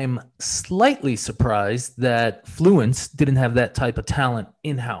level, I'm slightly surprised that Fluence didn't have that type of talent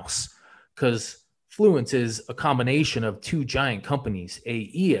in-house, because Fluence is a combination of two giant companies,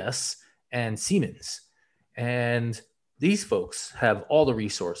 AES and Siemens. And these folks have all the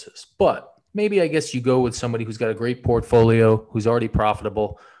resources. But maybe I guess you go with somebody who's got a great portfolio, who's already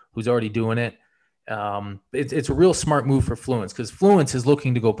profitable, who's already doing it. It's a real smart move for Fluence, because Fluence is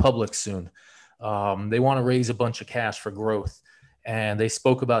looking to go public soon. They want to raise a bunch of cash for growth, and they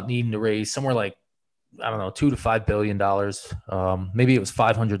spoke about needing to raise somewhere like, I don't know, $2 to $5 billion. Maybe it was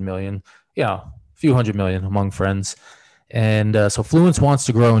 500 million. Yeah, a few hundred million among friends. And so Fluence wants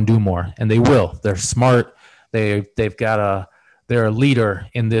to grow and do more, and they will. They're smart. They're a leader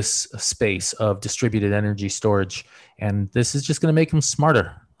in this space of distributed energy storage, and this is just going to make them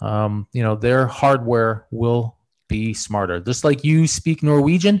smarter. Their hardware will be smarter. Just like you speak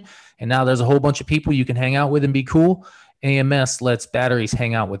Norwegian, and now there's a whole bunch of people you can hang out with and be cool. AMS lets batteries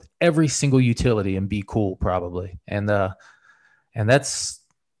hang out with every single utility and be cool, probably. And that's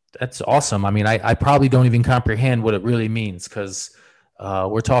awesome. I mean, I probably don't even comprehend what it really means, because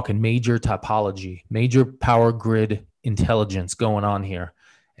we're talking major topology, major power grid intelligence going on here.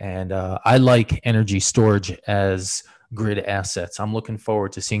 And I like energy storage as grid assets. I'm looking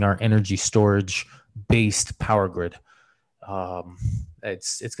forward to seeing our energy storage based power grid.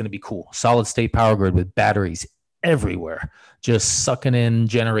 It's going to be cool. Solid state power grid with batteries everywhere, just sucking in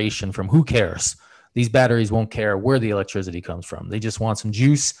generation from who cares. These batteries won't care where the electricity comes from. They just want some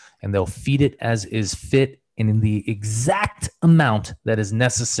juice, and they'll feed it as is fit and in the exact amount that is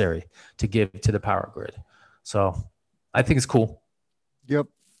necessary to give to the power grid. So I think it's cool. Yep.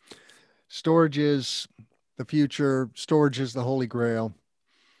 Storage is the future. Storage is the holy grail.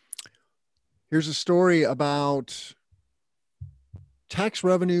 Here's a story about tax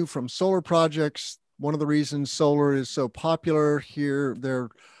revenue from solar projects. One of the reasons solar is so popular here, they're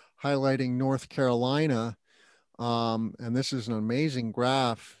highlighting North Carolina. And this is an amazing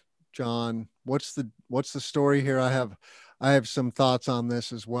graph. John, what's the story here? I have some thoughts on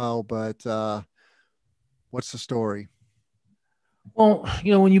this as well, but what's the story? Well,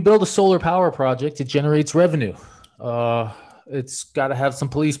 when you build a solar power project, it generates revenue. It's got to have some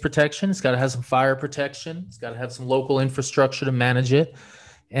police protection. It's got to have some fire protection. It's got to have some local infrastructure to manage it.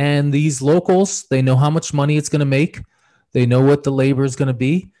 And these locals, they know how much money it's going to make. They know what the labor is going to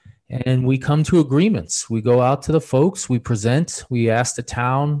be. And we come to agreements. We go out to the folks, we present, we ask the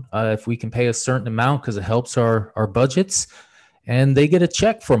town if we can pay a certain amount because it helps our budgets. And they get a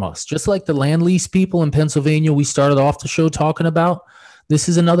check from us, just like the land lease people in Pennsylvania we started off the show talking about. This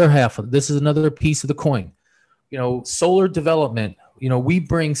is another piece of the coin. Solar development, we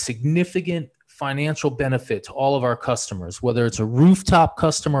bring significant financial benefit to all of our customers, whether it's a rooftop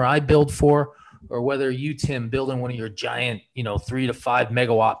customer I build for, or whether you, Tim, building one of your giant, 3 to 5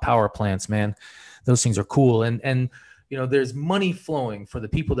 megawatt power plants, man. Those things are cool. And there's money flowing for the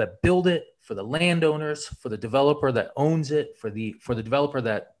people that build it, for the landowners, for the developer that owns it, for the developer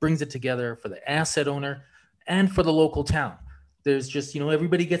that brings it together, for the asset owner, and for the local town. There's just,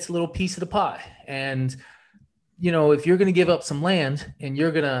 everybody gets a little piece of the pie. And, if you're going to give up some land and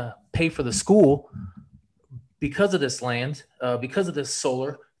you're going to pay for the school because of this land, because of this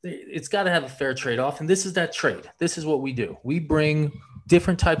solar, it's got to have a fair trade-off. And this is that trade. This is what we do. We bring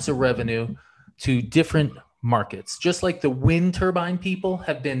different types of revenue to different markets. Just like the wind turbine people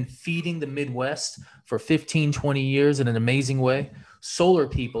have been feeding the Midwest for 15, 20 years in an amazing way, solar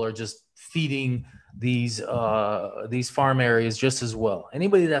people are just feeding these farm areas just as well.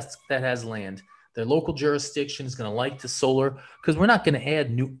 Anybody that has land, their local jurisdiction is going to like the solar, because we're not going to add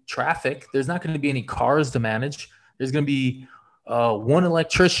new traffic. There's not going to be any cars to manage. There's going to be one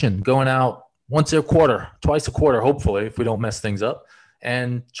electrician going out once a quarter, twice a quarter, hopefully, if we don't mess things up,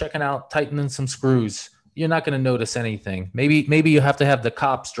 and checking out, tightening some screws. You're not going to notice anything. Maybe you have to have the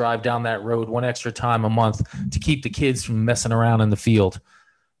cops drive down that road one extra time a month to keep the kids from messing around in the field.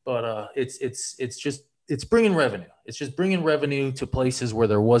 But it's bringing revenue. It's just bringing revenue to places where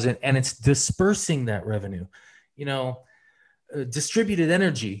there wasn't, and it's dispersing that revenue. Distributed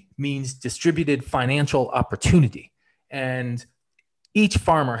energy means distributed financial opportunity, and each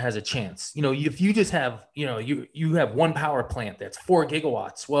farmer has a chance. If you just have, you have one power plant that's 4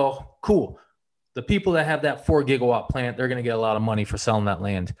 gigawatts, well, cool. The people that have that 4 gigawatt plant, they're going to get a lot of money for selling that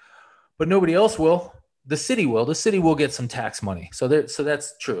land, but nobody else will. The city will. The city will get some tax money. So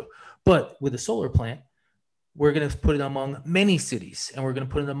that's true. But with a solar plant, we're going to put it among many cities, and we're going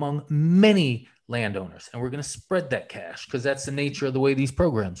to put it among many landowners, and we're going to spread that cash, because that's the nature of the way these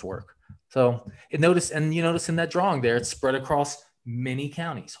programs work. So you notice in that drawing there, it's spread across many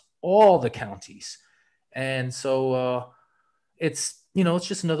counties, all the counties. And so it's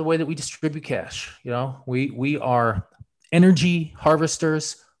just another way that we distribute cash. We are energy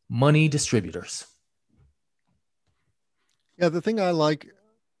harvesters, money distributors. Yeah, the thing I like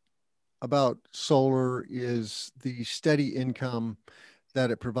about solar is the steady income that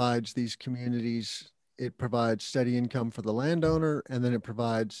it provides these communities. It provides steady income for the landowner, and then it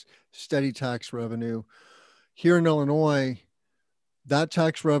provides steady tax revenue. Here in Illinois, that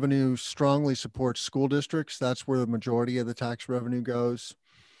tax revenue strongly supports school districts. That's where the majority of the tax revenue goes.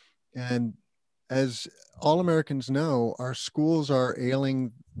 And as all Americans know, our schools are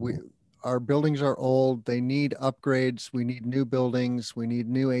ailing. Our buildings are old. They need upgrades. We need new buildings. We need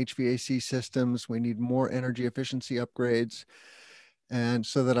new HVAC systems. We need more energy efficiency upgrades. And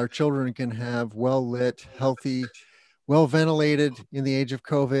so that our children can have well-lit, healthy, well-ventilated in the age of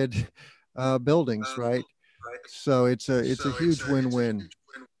COVID buildings, right? So it's a huge win-win.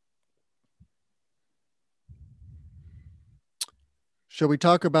 Shall we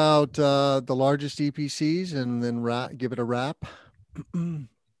talk about the largest EPCs and then give it a wrap?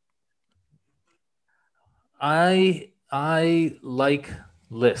 I like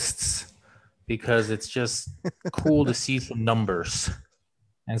lists because it's just cool to see some numbers.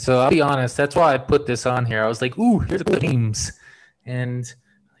 And so I'll be honest, that's why I put this on here. I was like, ooh, here's the names, and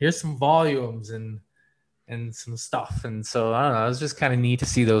here's some volumes and some stuff. And so I don't know, it was just kind of neat to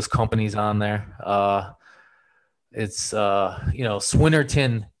see those companies on there. It's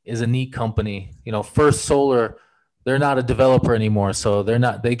Swinnerton is a neat company. First Solar, they're not a developer anymore, so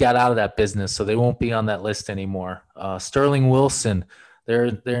they got out of that business, so they won't be on that list anymore. Sterling Wilson, they're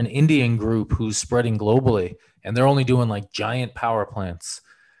an Indian group who's spreading globally, and they're only doing like giant power plants.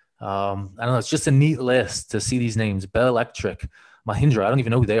 I don't know, it's just a neat list to see these names. Bell Electric, Mahindra, I don't even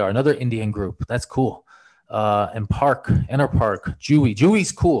know who they are. Another Indian group. That's cool. And Enerpark,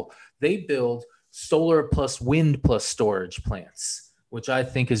 Jewy's cool. They build solar plus wind plus storage plants, which I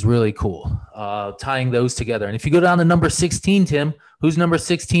think is really cool, tying those together. And if you go down to number 16, Tim, who's number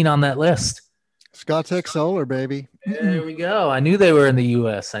 16 on that list? Scotech Solar, baby. There we go. I knew they were in the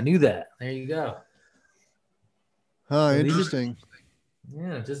U.S. I knew that. There you go. Oh, interesting.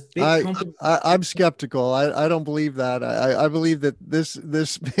 Yeah, just big companies. I'm skeptical. I don't believe that. I believe that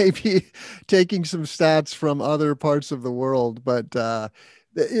this may be taking some stats from other parts of the world, but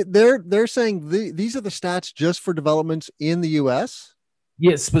they're saying these are the stats just for developments in the U.S.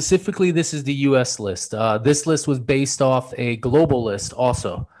 Yeah, specifically, this is the U.S. list. This list was based off a global list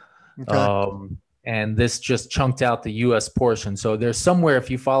also. Okay. And this just chunked out the U.S. portion. So there's somewhere, if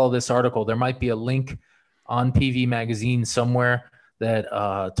you follow this article, there might be a link on PV Magazine somewhere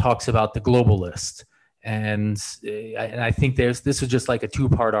that talks about the global list. And I think this was just like a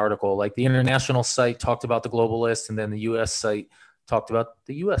two-part article. Like the international site talked about the global list, and then the U.S. site talked about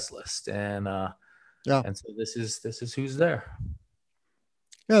the U.S. list. Yeah. And so this is who's there.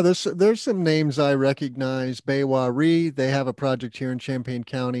 Yeah, there's some names I recognize. Baywa Re, they have a project here in Champaign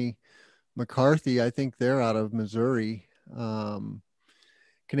County. McCarthy, I think they're out of Missouri. Um,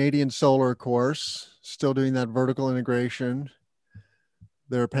 Canadian Solar, of course, still doing that vertical integration.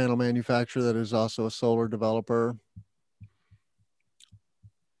 They're a panel manufacturer that is also a solar developer.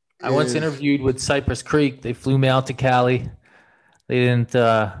 I once interviewed with Cypress Creek. They flew me out to Cali. They didn't.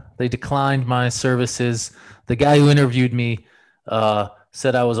 They declined my services. The guy who interviewed me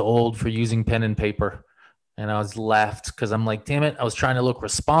said I was old for using pen and paper, and I was laughed because I'm like, damn it, I was trying to look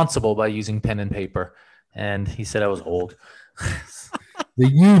responsible by using pen and paper, and he said I was old. The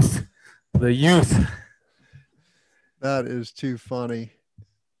youth, the youth. That is too funny.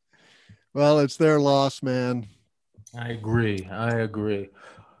 Well, it's their loss, man. I agree. I agree.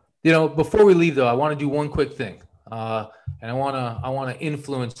 Before we leave, though, I want to do one quick thing, and I want to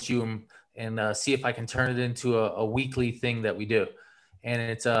influence you and see if I can turn it into a weekly thing that we do, and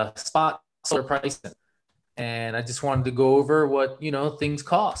it's a spot solar pricing. And I just wanted to go over what things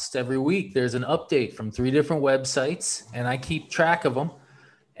cost every week. There's an update from 3 different websites, and I keep track of them.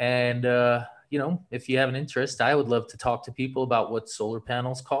 And if you have an interest, I would love to talk to people about what solar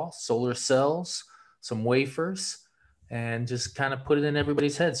panels cost, solar cells, some wafers, and just kind of put it in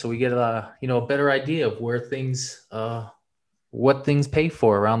everybody's head so we get a better idea of where things what things pay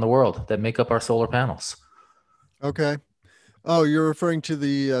for around the world that make up our solar panels. Okay. Oh, you're referring to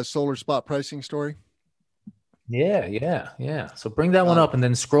the solar spot pricing story? Yeah. So bring that one Uh, up and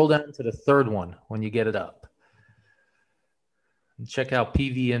then scroll down to the third one when you get it up. And check out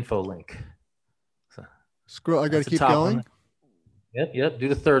PV info link. Scroll. I got to That's the keep top going. one. Yep. Do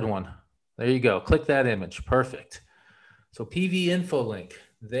the third one. There you go. Click that image. Perfect. So PV info link,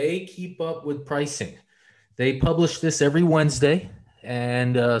 they keep up with pricing. They publish this every Wednesday.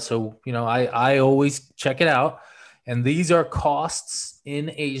 And I always check it out. And these are costs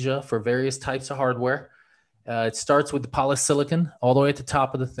in Asia for various types of hardware. It starts with the polysilicon all the way at the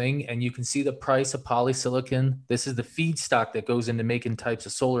top of the thing. And you can see the price of polysilicon. This is the feedstock that goes into making types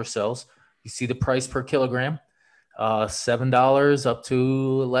of solar cells. You see the price per kilogram. $7 up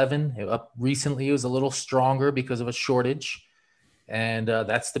to 11. Up recently, it was a little stronger because of a shortage, and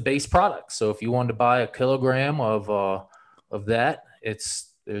that's the base product. So if you wanted to buy a kilogram of that,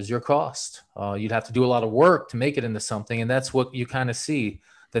 there's your cost. You'd have to do a lot of work to make it into something, and that's what you kind of see.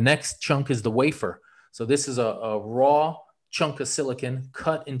 The next chunk is the wafer. So this is a raw chunk of silicon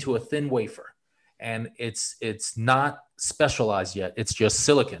cut into a thin wafer, and it's not specialized yet. It's just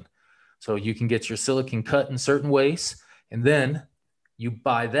silicon. So you can get your silicon cut in certain ways, and then you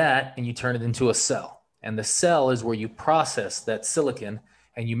buy that and you turn it into a cell. And the cell is where you process that silicon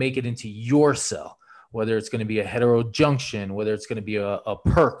and you make it into your cell, whether it's going to be a heterojunction, whether it's going to be a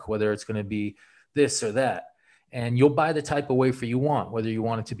PERC, whether it's going to be this or that. And you'll buy the type of wafer you want, whether you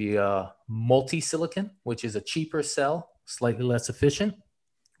want it to be a multi-silicon, which is a cheaper cell, slightly less efficient,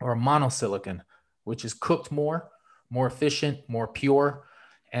 or a monosilicon, which is cooked more efficient, more pure.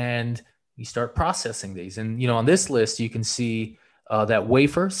 And you start processing these. And, on this list, you can see that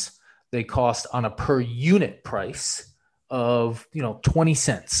wafers, they cost on a per unit price of, 20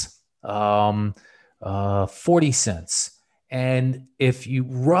 cents, 40 cents. And if you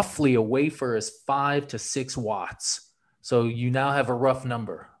roughly, a wafer is 5 to 6 watts. So you now have a rough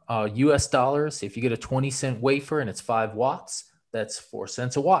number. US dollars, if you get a 20-cent wafer and it's 5 watts, that's 4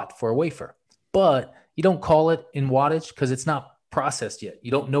 cents a watt for a wafer. But you don't call it in wattage because it's not processed yet.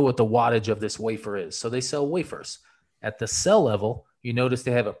 You don't know what the wattage of this wafer is. So they sell wafers. At the cell level, you notice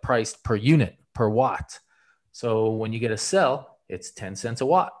they have it priced per unit, per watt. So when you get a cell, it's 10 cents a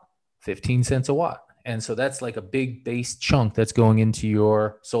watt, 15 cents a watt. And so that's like a big base chunk that's going into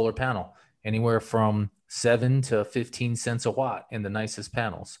your solar panel, anywhere from 7 to 15 cents a watt in the nicest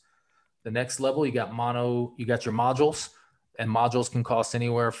panels. The next level, you got your modules. And modules can cost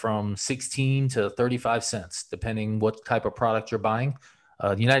anywhere from 16 to 35 cents, depending what type of product you're buying.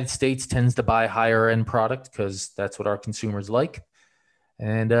 The United States tends to buy higher end product because that's what our consumers like.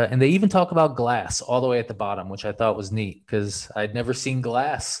 And they even talk about glass all the way at the bottom, which I thought was neat because I'd never seen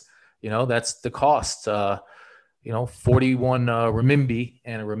glass. That's the cost. 41 renminbi,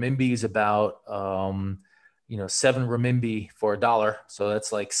 and a renminbi is about 7 renminbi for $1. So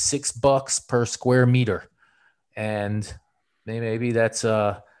that's like $6 per square meter. And maybe that's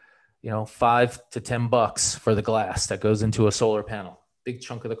 5 to $10 for the glass that goes into a solar panel. Big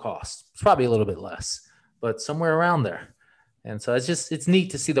chunk of the cost. It's probably a little bit less, but somewhere around there. And so it's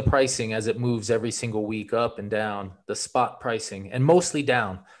neat to see the pricing as it moves every single week up and down, the spot pricing, and mostly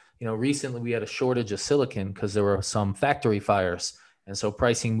down. Recently we had a shortage of silicon because there were some factory fires. And so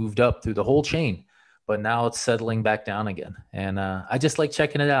pricing moved up through the whole chain, but now it's settling back down again. And I just like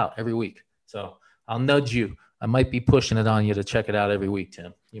checking it out every week. So I'll nudge you. I might be pushing it on you to check it out every week,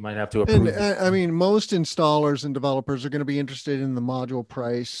 Tim. You might have to And approve it. I mean, most installers and developers are going to be interested in the module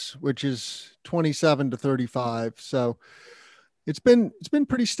price, which is 27 to 35. So it's been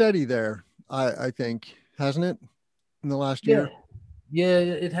pretty steady there, I think, hasn't it, in the last Yeah. year? Yeah,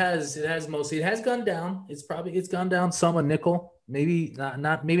 it has. It has mostly. It has gone down. It's gone down some a nickel, maybe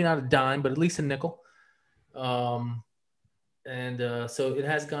not maybe not a dime, but at least a nickel. Um, and so it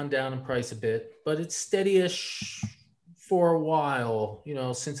has gone down in price a bit, but it's steady-ish for a while.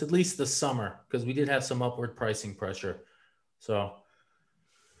 Since at least the summer, because we did have some upward pricing pressure. So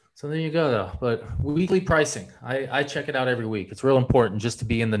so there you go, though. But weekly pricing, I check it out every week. It's real important just to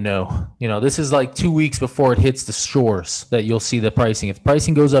be in the know. This is like 2 weeks before it hits the stores that you'll see the pricing. If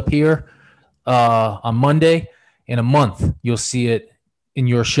pricing goes up here on Monday, in a month, you'll see it in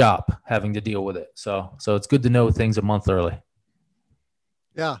your shop having to deal with it. So it's good to know things a month early.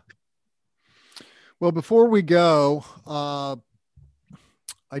 Yeah. Well, before we go,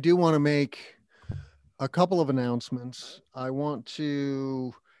 I do want to make a couple of announcements. I want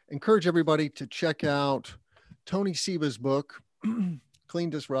to encourage everybody to check out Tony Seba's book, Clean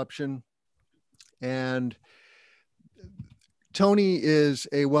Disruption. And Tony is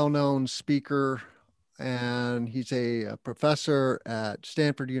a well-known speaker, and he's a professor at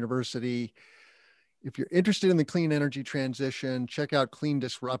Stanford University. If you're interested in the clean energy transition, check out Clean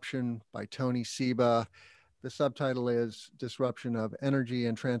Disruption by Tony Seba. The subtitle is Disruption of Energy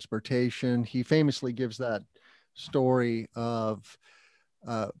and Transportation. He famously gives that story of,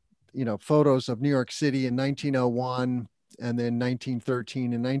 photos of New York City in 1901 and then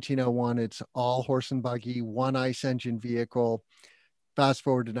 1913. In 1901, it's all horse and buggy, one ICE engine vehicle. Fast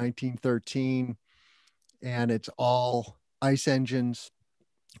forward to 1913, and it's all ICE engines,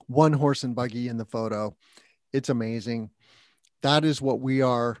 one horse and buggy in the photo. It's amazing. That is what we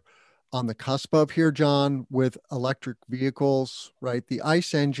are on the cusp of here, John, with electric vehicles, right? The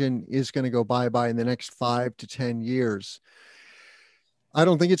ICE engine is going to go bye-bye in the next 5 to 10 years. I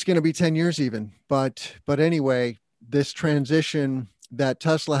don't think it's going to be 10 years even, but anyway, this transition that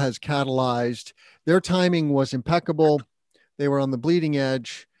Tesla has catalyzed, their timing was impeccable. They were on the bleeding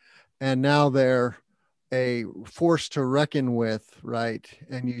edge, and now they're a force to reckon with, right?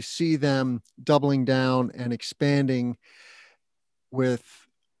 And you see them doubling down and expanding with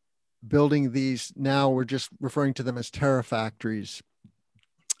building these. Now we're just referring to them as terafactories.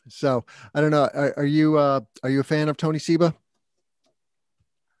 So I don't know. Are you a fan of Tony Seba?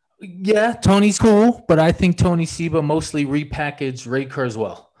 Yeah, Tony's cool, but I think Tony Seba mostly repackaged Ray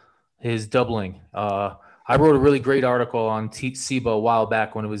Kurzweil, his doubling. I wrote a really great article on Seba a while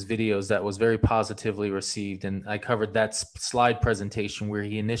back when it was videos that was very positively received, and I covered that slide presentation where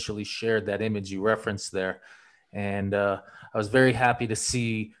he initially shared that image you referenced there. And I was very happy to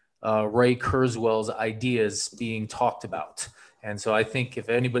see Ray Kurzweil's ideas being talked about. And so I think if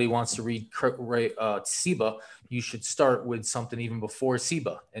anybody wants to read Seba, you should start with something even before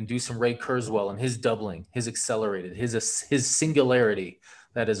Seba and do some Ray Kurzweil and his doubling, his accelerated, his singularity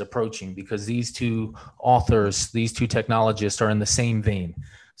that is approaching, because these two authors, these two technologists are in the same vein.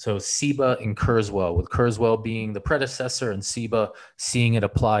 So Seba and Kurzweil, with Kurzweil being the predecessor and Seba seeing it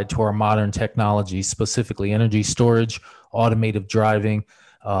applied to our modern technology, specifically energy storage, automated driving,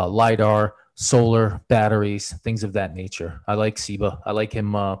 LiDAR, solar, batteries, things of that nature. I like Seba. I like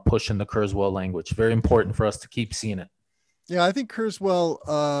him pushing the Kurzweil language. Very important for us to keep seeing it. Yeah, I think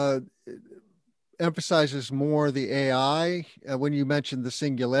Kurzweil emphasizes more the AI. When you mentioned the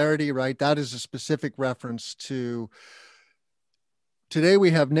singularity, right? That is a specific reference to today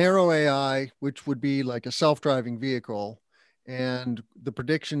we have narrow AI, which would be like a self-driving vehicle. And the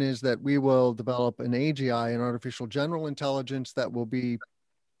prediction is that we will develop an AGI, an artificial general intelligence, that will be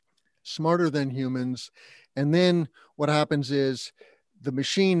smarter than humans. And then what happens is the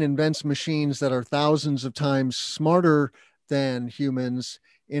machine invents machines that are thousands of times smarter than humans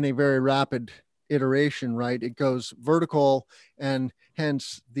in a very rapid iteration, right? It goes vertical, and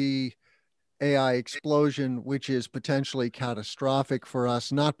hence the AI explosion, which is potentially catastrophic for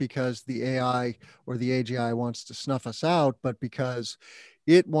us, not because the AI or the AGI wants to snuff us out, but because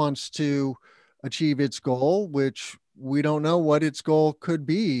it wants to achieve its goal, which we don't know what its goal could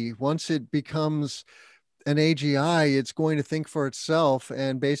be. Once it becomes an AGI, it's going to think for itself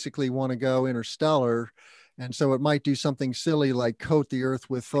and basically want to go interstellar. And so it might do something silly like coat the earth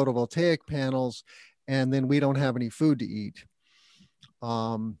with photovoltaic panels, and then we don't have any food to eat.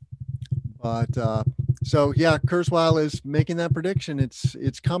 Um, but so yeah, Kurzweil is making that prediction.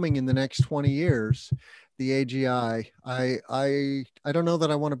 It's coming in the next 20 years. The AGI. I don't know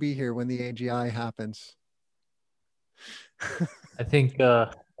that I want to be here when the AGI happens. I think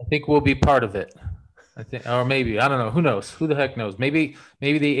we'll be part of it. I think, or maybe I don't know. Who knows? Who the heck knows? Maybe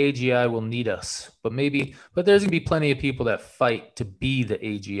the AGI will need us, but there's gonna be plenty of people that fight to be the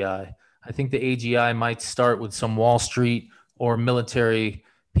AGI. I think the AGI might start with some Wall Street or military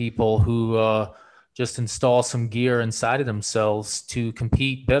people who just install some gear inside of themselves to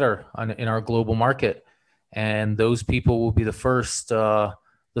compete better in our global market, and those people will be the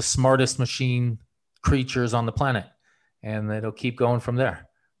smartest machine creatures on the planet, and it'll keep going from there.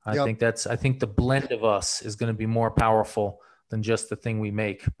 Yep. I think the blend of us is going to be more powerful than just the thing we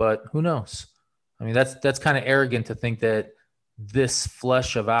make. But who knows? I mean, that's kind of arrogant to think that this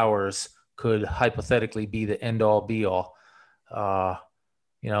flesh of ours could hypothetically be the end all be all. Uh,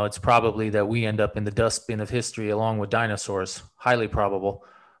 it's probably that we end up in the dustbin of history along with dinosaurs. Highly probable.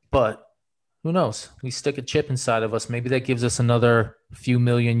 But who knows? We stick a chip inside of us. Maybe that gives us another few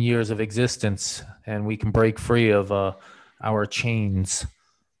million years of existence, and we can break free of our chains.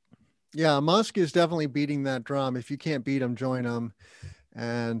 Yeah, Musk is definitely beating that drum. If you can't beat him, join him.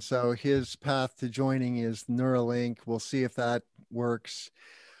 And so his path to joining is Neuralink. We'll see if that works.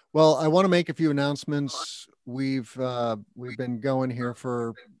 Well, I want to make a few announcements. We've been going here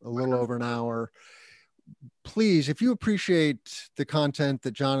for a little over an hour. Please, if you appreciate the content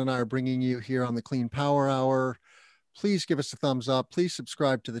that John and I are bringing you here on the Clean Power Hour, please give us a thumbs up. Please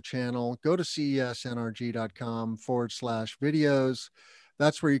subscribe to the channel. Go to cesnrg.com/videos.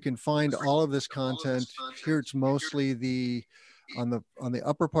 That's where you can find all of this content. Here it's mostly on the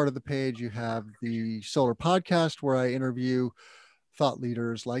upper part of the page, you have the solar podcast where I interview thought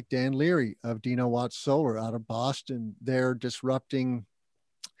leaders like Dan Leary of Dino Watts Solar out of Boston. They're disrupting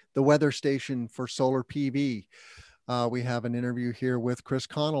the weather station for solar PV. We have an interview here with Chris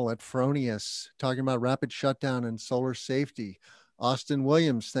Connell at Fronius talking about rapid shutdown and solar safety. Austin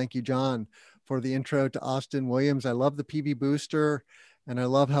Williams, thank you, John, for the intro to Austin Williams. I love the PV booster, and I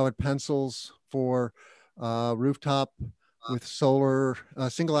love how it pencils for rooftop with solar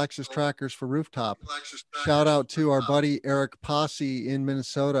single axis trackers for rooftop. Shout out to our buddy Eric Posse in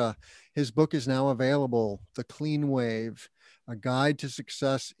Minnesota. His book is now available, The Clean Wave, A Guide to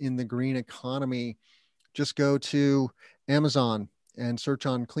Success in the Green Economy. Just go to Amazon and search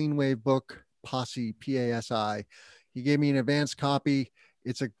on Clean Wave book, Posse, Pasi. He gave me an advanced copy.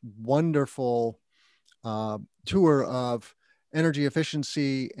 It's a wonderful tour of energy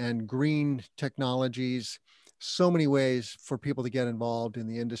efficiency and green technologies. So many ways for people to get involved in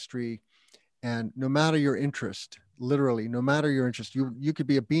the industry. And no matter your interest, literally, no matter your interest, you could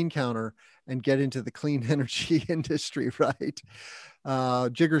be a bean counter and get into the clean energy industry, right?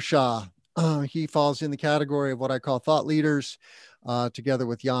 Jigar Shah, he falls in the category of what I call thought leaders, together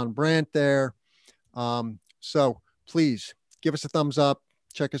with Jan Brandt there. So please give us a thumbs up,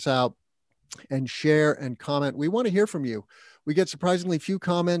 check us out, and share and comment. We want to hear from you. We get surprisingly few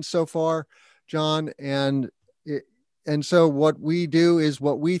comments so far, John, and so what we do is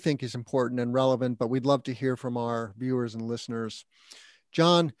what we think is important and relevant, but we'd love to hear from our viewers and listeners.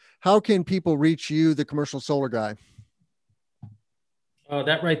 John, how can people reach you, the commercial solar guy? Oh,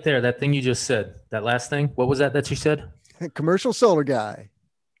 that right there, that thing you just said, that last thing, what was that you said? Commercial solar guy.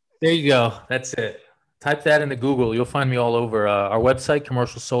 There you go. That's it. Type that into Google. You'll find me all over our website,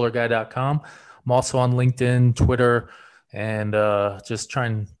 commercialsolarguy.com. I'm also on LinkedIn, Twitter, and just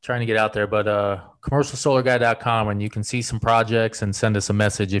trying to get out there. But commercialsolarguy.com, and you can see some projects and send us a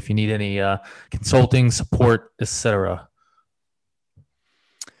message if you need any consulting, support, etc.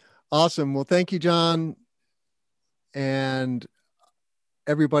 Awesome. Well, thank you, John. And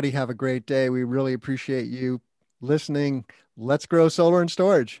everybody have a great day. We really appreciate you listening. Let's grow solar and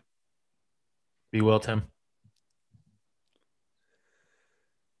storage. Be well, Tim.